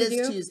best so thing it to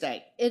do. is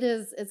Tuesday.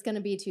 It's going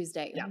to be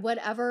Tuesday. Yeah.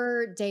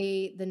 Whatever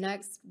day, the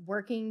next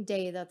working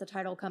day that the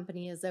title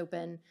company is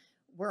open,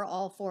 we're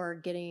all for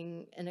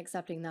getting and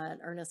accepting that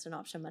earnest and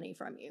option money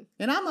from you.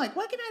 And I'm like,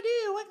 what can I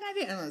do? What can I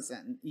do? And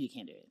listen, you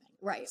can't do anything.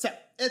 Right. So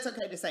it's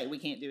okay to say we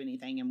can't do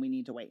anything and we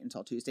need to wait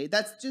until Tuesday.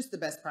 That's just the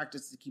best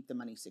practice to keep the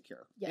money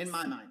secure in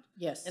my mind.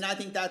 Yes. And I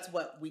think that's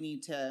what we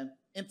need to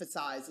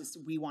emphasize is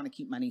we want to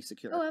keep money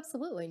secure. Oh,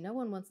 absolutely. No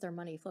one wants their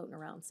money floating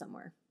around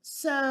somewhere.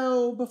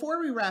 So before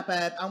we wrap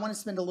up, I want to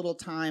spend a little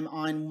time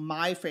on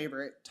my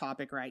favorite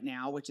topic right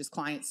now, which is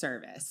client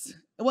service.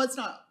 Well, it's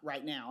not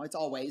right now, it's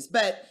always,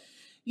 but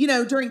you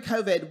know, during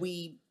COVID,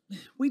 we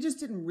just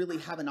didn't really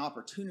have an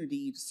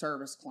opportunity to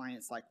service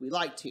clients like we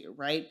like to,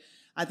 right?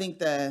 I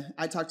think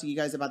I talked to you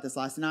guys about this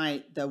last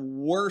night. The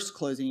worst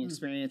closing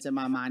experience in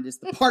my mind is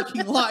the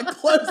parking lot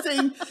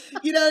closing.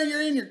 You know,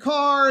 you're in your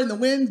car and the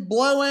wind's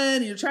blowing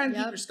and you're trying to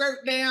keep your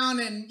skirt down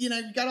and, you know,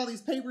 you got all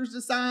these papers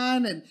to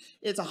sign and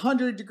it's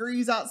 100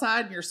 degrees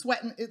outside and you're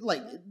sweating. This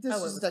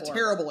is a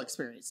terrible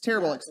experience,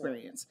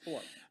 experience.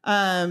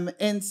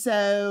 And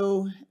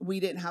so we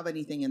didn't have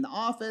anything in the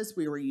office.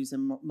 We were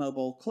using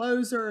mobile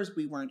closers.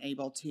 We weren't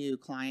able to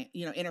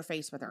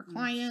interface with our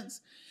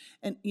clients.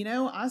 And, you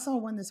know, I saw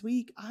one this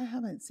week I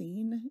haven't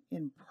seen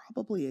in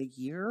probably a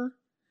year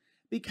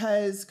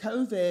because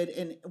COVID,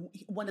 and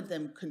one of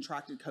them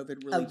contracted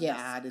COVID really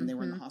bad and they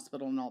were in the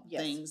hospital and all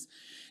things.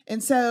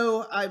 And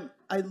so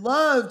I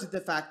loved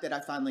the fact that I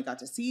finally got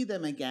to see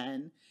them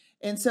again.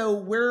 And so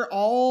we're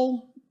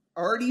all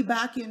already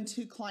back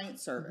into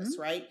client service,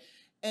 right?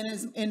 And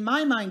as in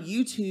my mind,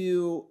 you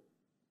two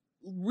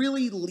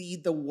really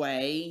lead the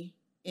way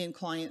in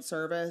client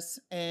service.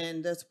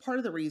 And that's part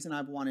of the reason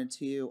I've wanted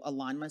to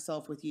align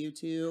myself with you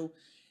two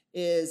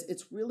is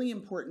it's really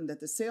important that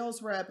the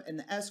sales rep and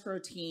the escrow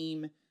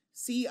team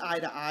see eye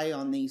to eye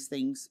on these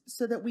things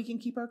so that we can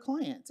keep our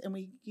clients and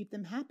we can keep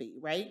them happy,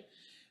 right?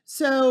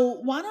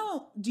 So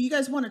do you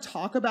guys want to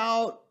talk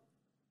about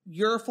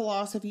your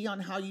philosophy on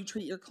how you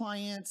treat your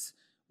clients,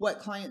 what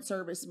client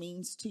service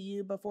means to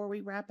you before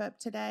we wrap up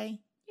today?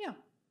 Yeah.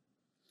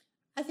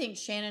 I think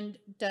Shannon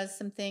does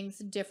some things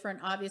different,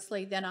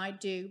 obviously, than I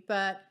do.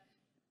 But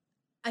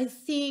I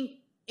think,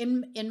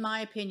 in my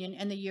opinion,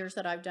 in the years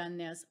that I've done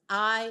this,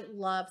 I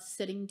love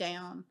sitting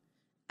down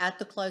at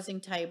the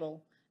closing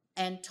table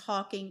and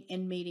talking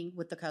and meeting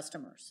with the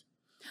customers.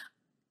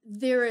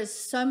 There is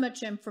so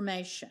much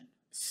information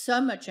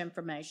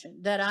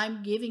that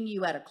I'm giving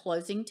you at a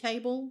closing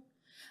table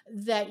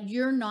that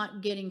you're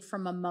not getting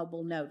from a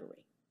mobile notary.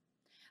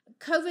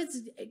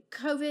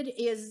 COVID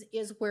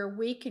is where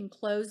we can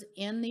close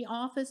in the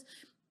office.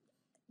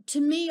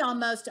 To me,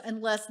 almost,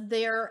 unless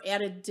they're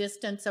at a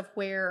distance of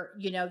where,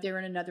 you know, they're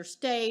in another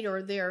state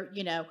or they're,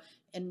 you know,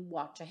 in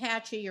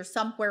Waxahachie or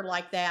somewhere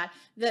like that,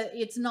 that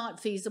it's not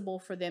feasible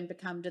for them to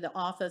come to the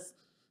office.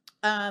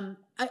 I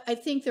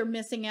think they're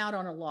missing out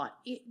on a lot.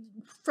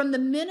 From the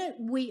minute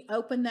we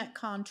open that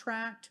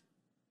contract,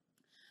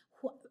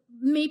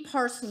 me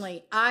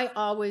personally, I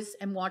always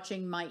am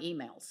watching my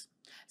emails.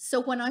 So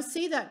when I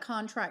see that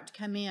contract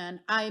come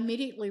in, I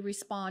immediately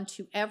respond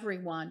to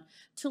everyone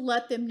to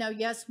let them know,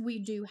 yes, we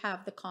do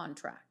have the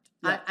contract.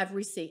 Yeah.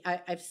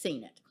 I've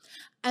seen it.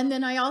 And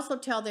then I also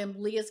tell them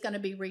Leah's going to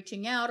be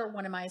reaching out, or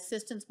one of my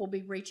assistants will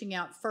be reaching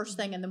out first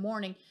thing in the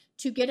morning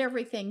to get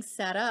everything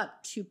set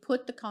up to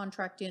put the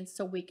contract in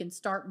so we can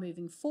start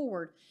moving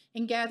forward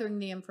and gathering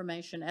the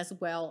information as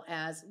well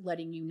as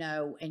letting you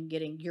know and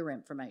getting your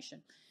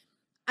information.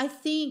 I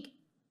think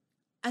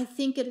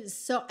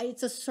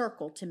it's a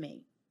circle to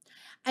me.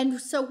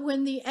 And so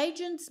when the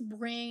agents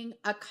bring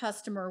a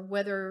customer,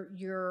 whether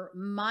you're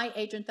my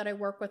agent that I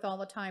work with all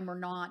the time or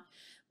not,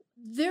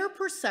 their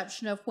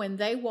perception of when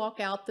they walk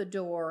out the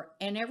door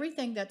and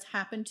everything that's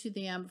happened to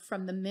them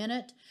from the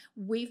minute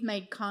we've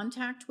made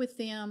contact with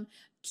them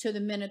to the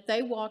minute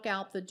they walk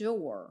out the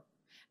door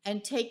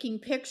and taking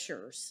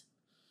pictures,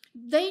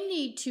 they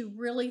need to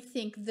really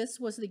think this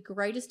was the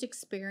greatest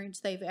experience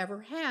they've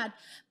ever had,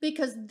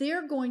 because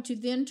they're going to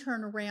then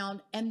turn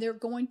around and they're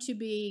going to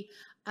be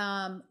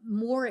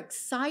more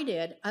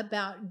excited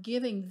about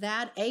giving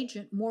that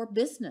agent more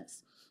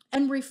business.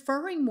 and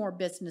referring more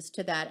business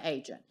to that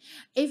agent.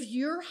 If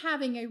you're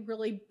having a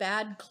really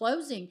bad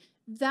closing,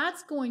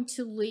 that's going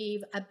to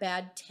leave a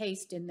bad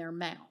taste in their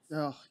mouth.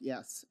 Oh,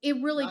 yes.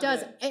 It really Not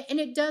does. good. And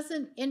it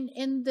doesn't, and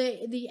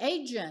the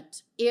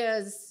agent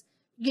is,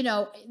 you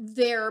know,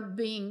 they're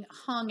being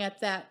hung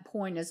at that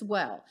point as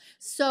well.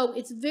 So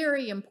it's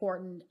very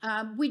important.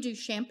 We do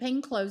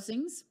champagne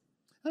closings.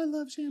 I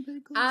love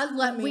champagne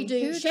closings. We mean, do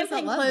who doesn't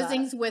champagne love that?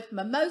 closings with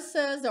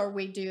mimosas, or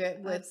we do it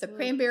with the Absolutely.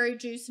 cranberry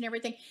juice and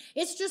everything.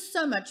 It's just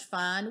so much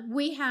fun.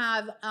 We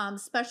have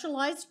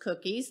specialized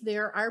cookies.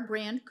 They're our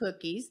brand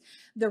cookies.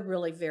 They're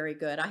really very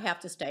good. I have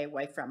to stay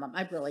away from them.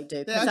 I really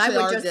do. They Because I actually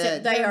would are just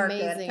good. they They're are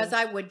good amazing. because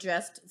I would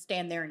just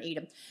stand there and eat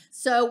them.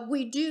 So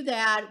we do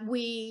that.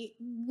 We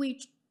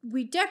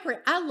decorate.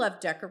 I love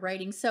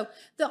decorating. So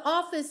the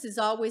office is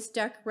always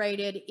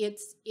decorated.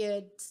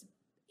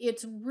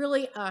 It's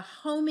really a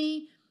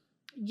homey,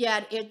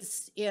 yet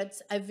it's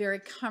a very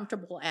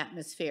comfortable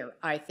atmosphere,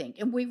 I think.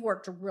 And we've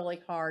worked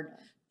really hard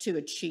to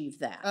achieve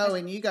that. Oh,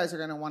 and you guys are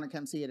going to want to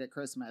come see it at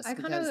Christmas I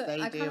because kinda-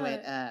 they I do kinda-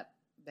 it up.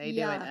 They do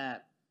Yeah. it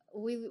up.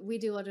 We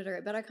do love to do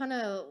it, but I kind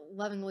of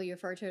lovingly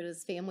refer to it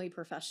as family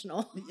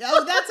professional.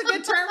 Oh, that's a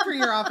good term for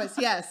your office.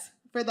 Yes,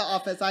 for the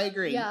office. I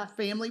agree. Yeah.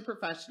 Family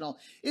professional.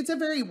 It's a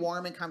very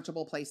warm and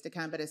comfortable place to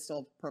come, but it's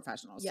still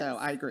professional. So Yes.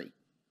 I agree.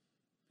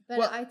 But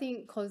Well- I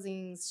think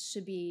closings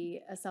should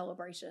be a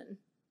celebration.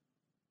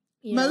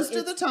 You know, Most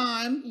of the it's-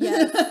 time.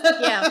 Yes.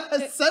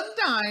 Yeah.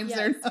 Sometimes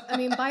they're Yes. not. I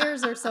mean,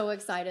 buyers are so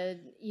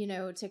excited, you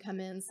know, to come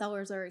in.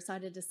 Sellers are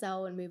excited to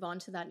sell and move on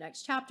to that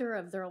next chapter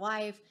of their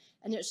life.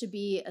 And it should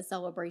be a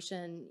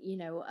celebration, you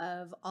know,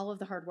 of all of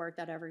the hard work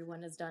that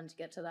everyone has done to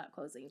get to that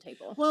closing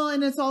table. Well,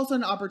 and it's also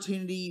an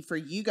opportunity for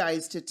you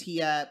guys to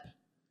tee up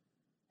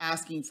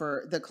asking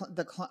for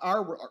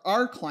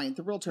our client,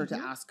 the realtor,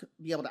 Mhm. to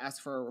be able to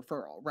ask for a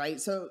referral,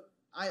 right? So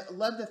I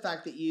love the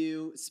fact that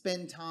you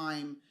spend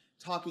time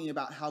talking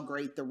about how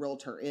great the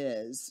realtor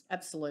is.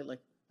 Absolutely.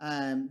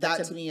 That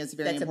That's to me is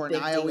very that's a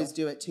important. big I always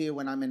deal. do it too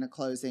when I'm in a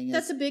closing.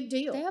 That's a big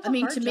deal. They have I a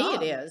mean, hard to job.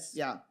 me, it is.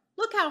 yeah.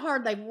 Look how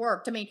hard they've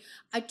worked. I mean,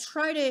 I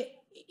try to,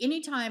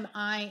 anytime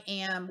I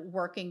am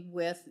working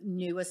with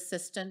new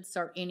assistants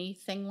or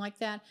anything like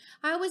that,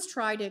 I always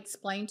try to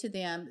explain to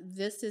them,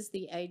 this is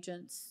the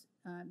agent's,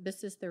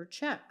 this is their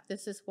check.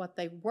 This is what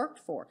they worked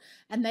for.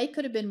 And they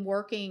could have been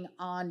working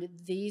on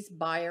these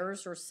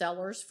buyers or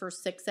sellers for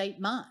 6-8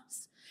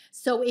 months.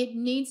 So it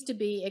needs to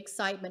be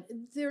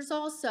excitement. There's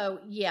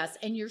also, yes,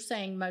 and you're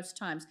saying most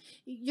times,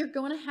 you're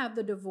going to have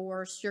the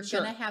divorce, you're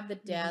Sure. going to have the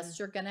deaths,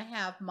 you're going to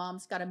have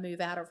mom's got to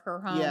move out of her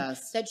home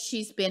Yes. that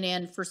she's been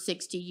in for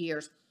 60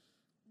 years.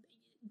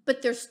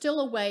 But there's still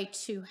a way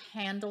to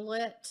handle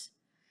it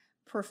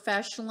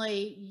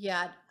professionally,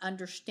 yet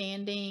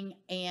understanding,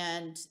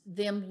 and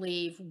them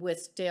leave with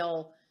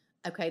still,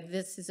 okay,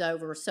 this is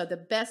over. So the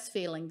best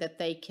feeling that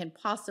they can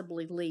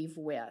possibly leave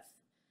with,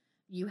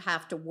 you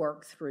have to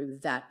work through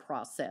that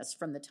process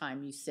from the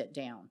time you sit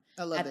down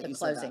I love at that the you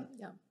said that. closing.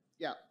 Yeah.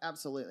 Yeah,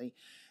 absolutely.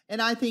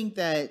 And I think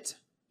that,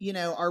 you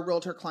know, our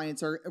realtor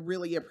clients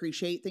really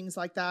appreciate things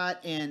like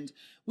that. And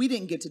we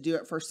didn't get to do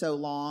it for so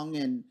long.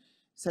 And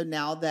so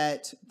now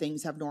that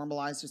things have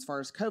normalized as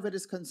far as COVID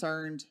is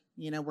concerned,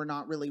 you know, we're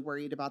not really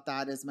worried about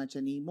that as much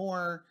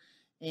anymore.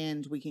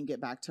 And we can get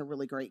back to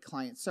really great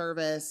client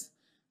service.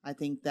 I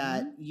think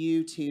that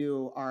you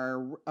two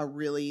are a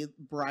really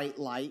bright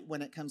light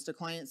when it comes to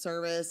client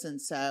service.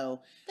 And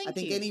so I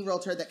think you. any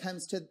realtor that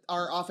comes to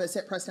our office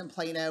at Preston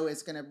Plano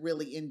is going to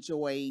really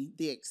enjoy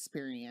the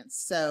experience.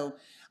 So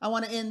I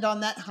want to end on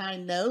that high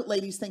note.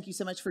 Ladies, thank you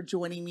so much for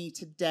joining me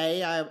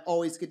today. I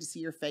always good to see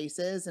your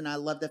faces, and I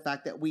love the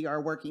fact that we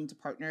are working to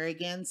partner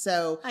again.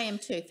 So I am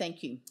too.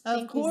 Thank you. of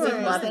Thank you so course,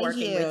 much. Love thank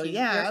working you. with you.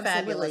 Yeah, You're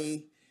fabulous.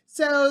 absolutely.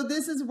 So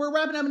we're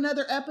wrapping up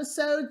another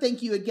episode.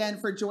 Thank you again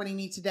for joining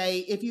me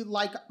today. If you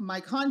like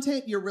my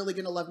content, you're really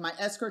going to love my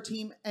escrow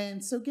team.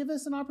 And so give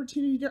us an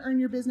opportunity to earn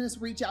your business.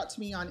 Reach out to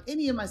me on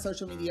any of my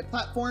social media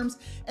platforms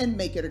and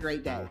make it a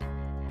great day.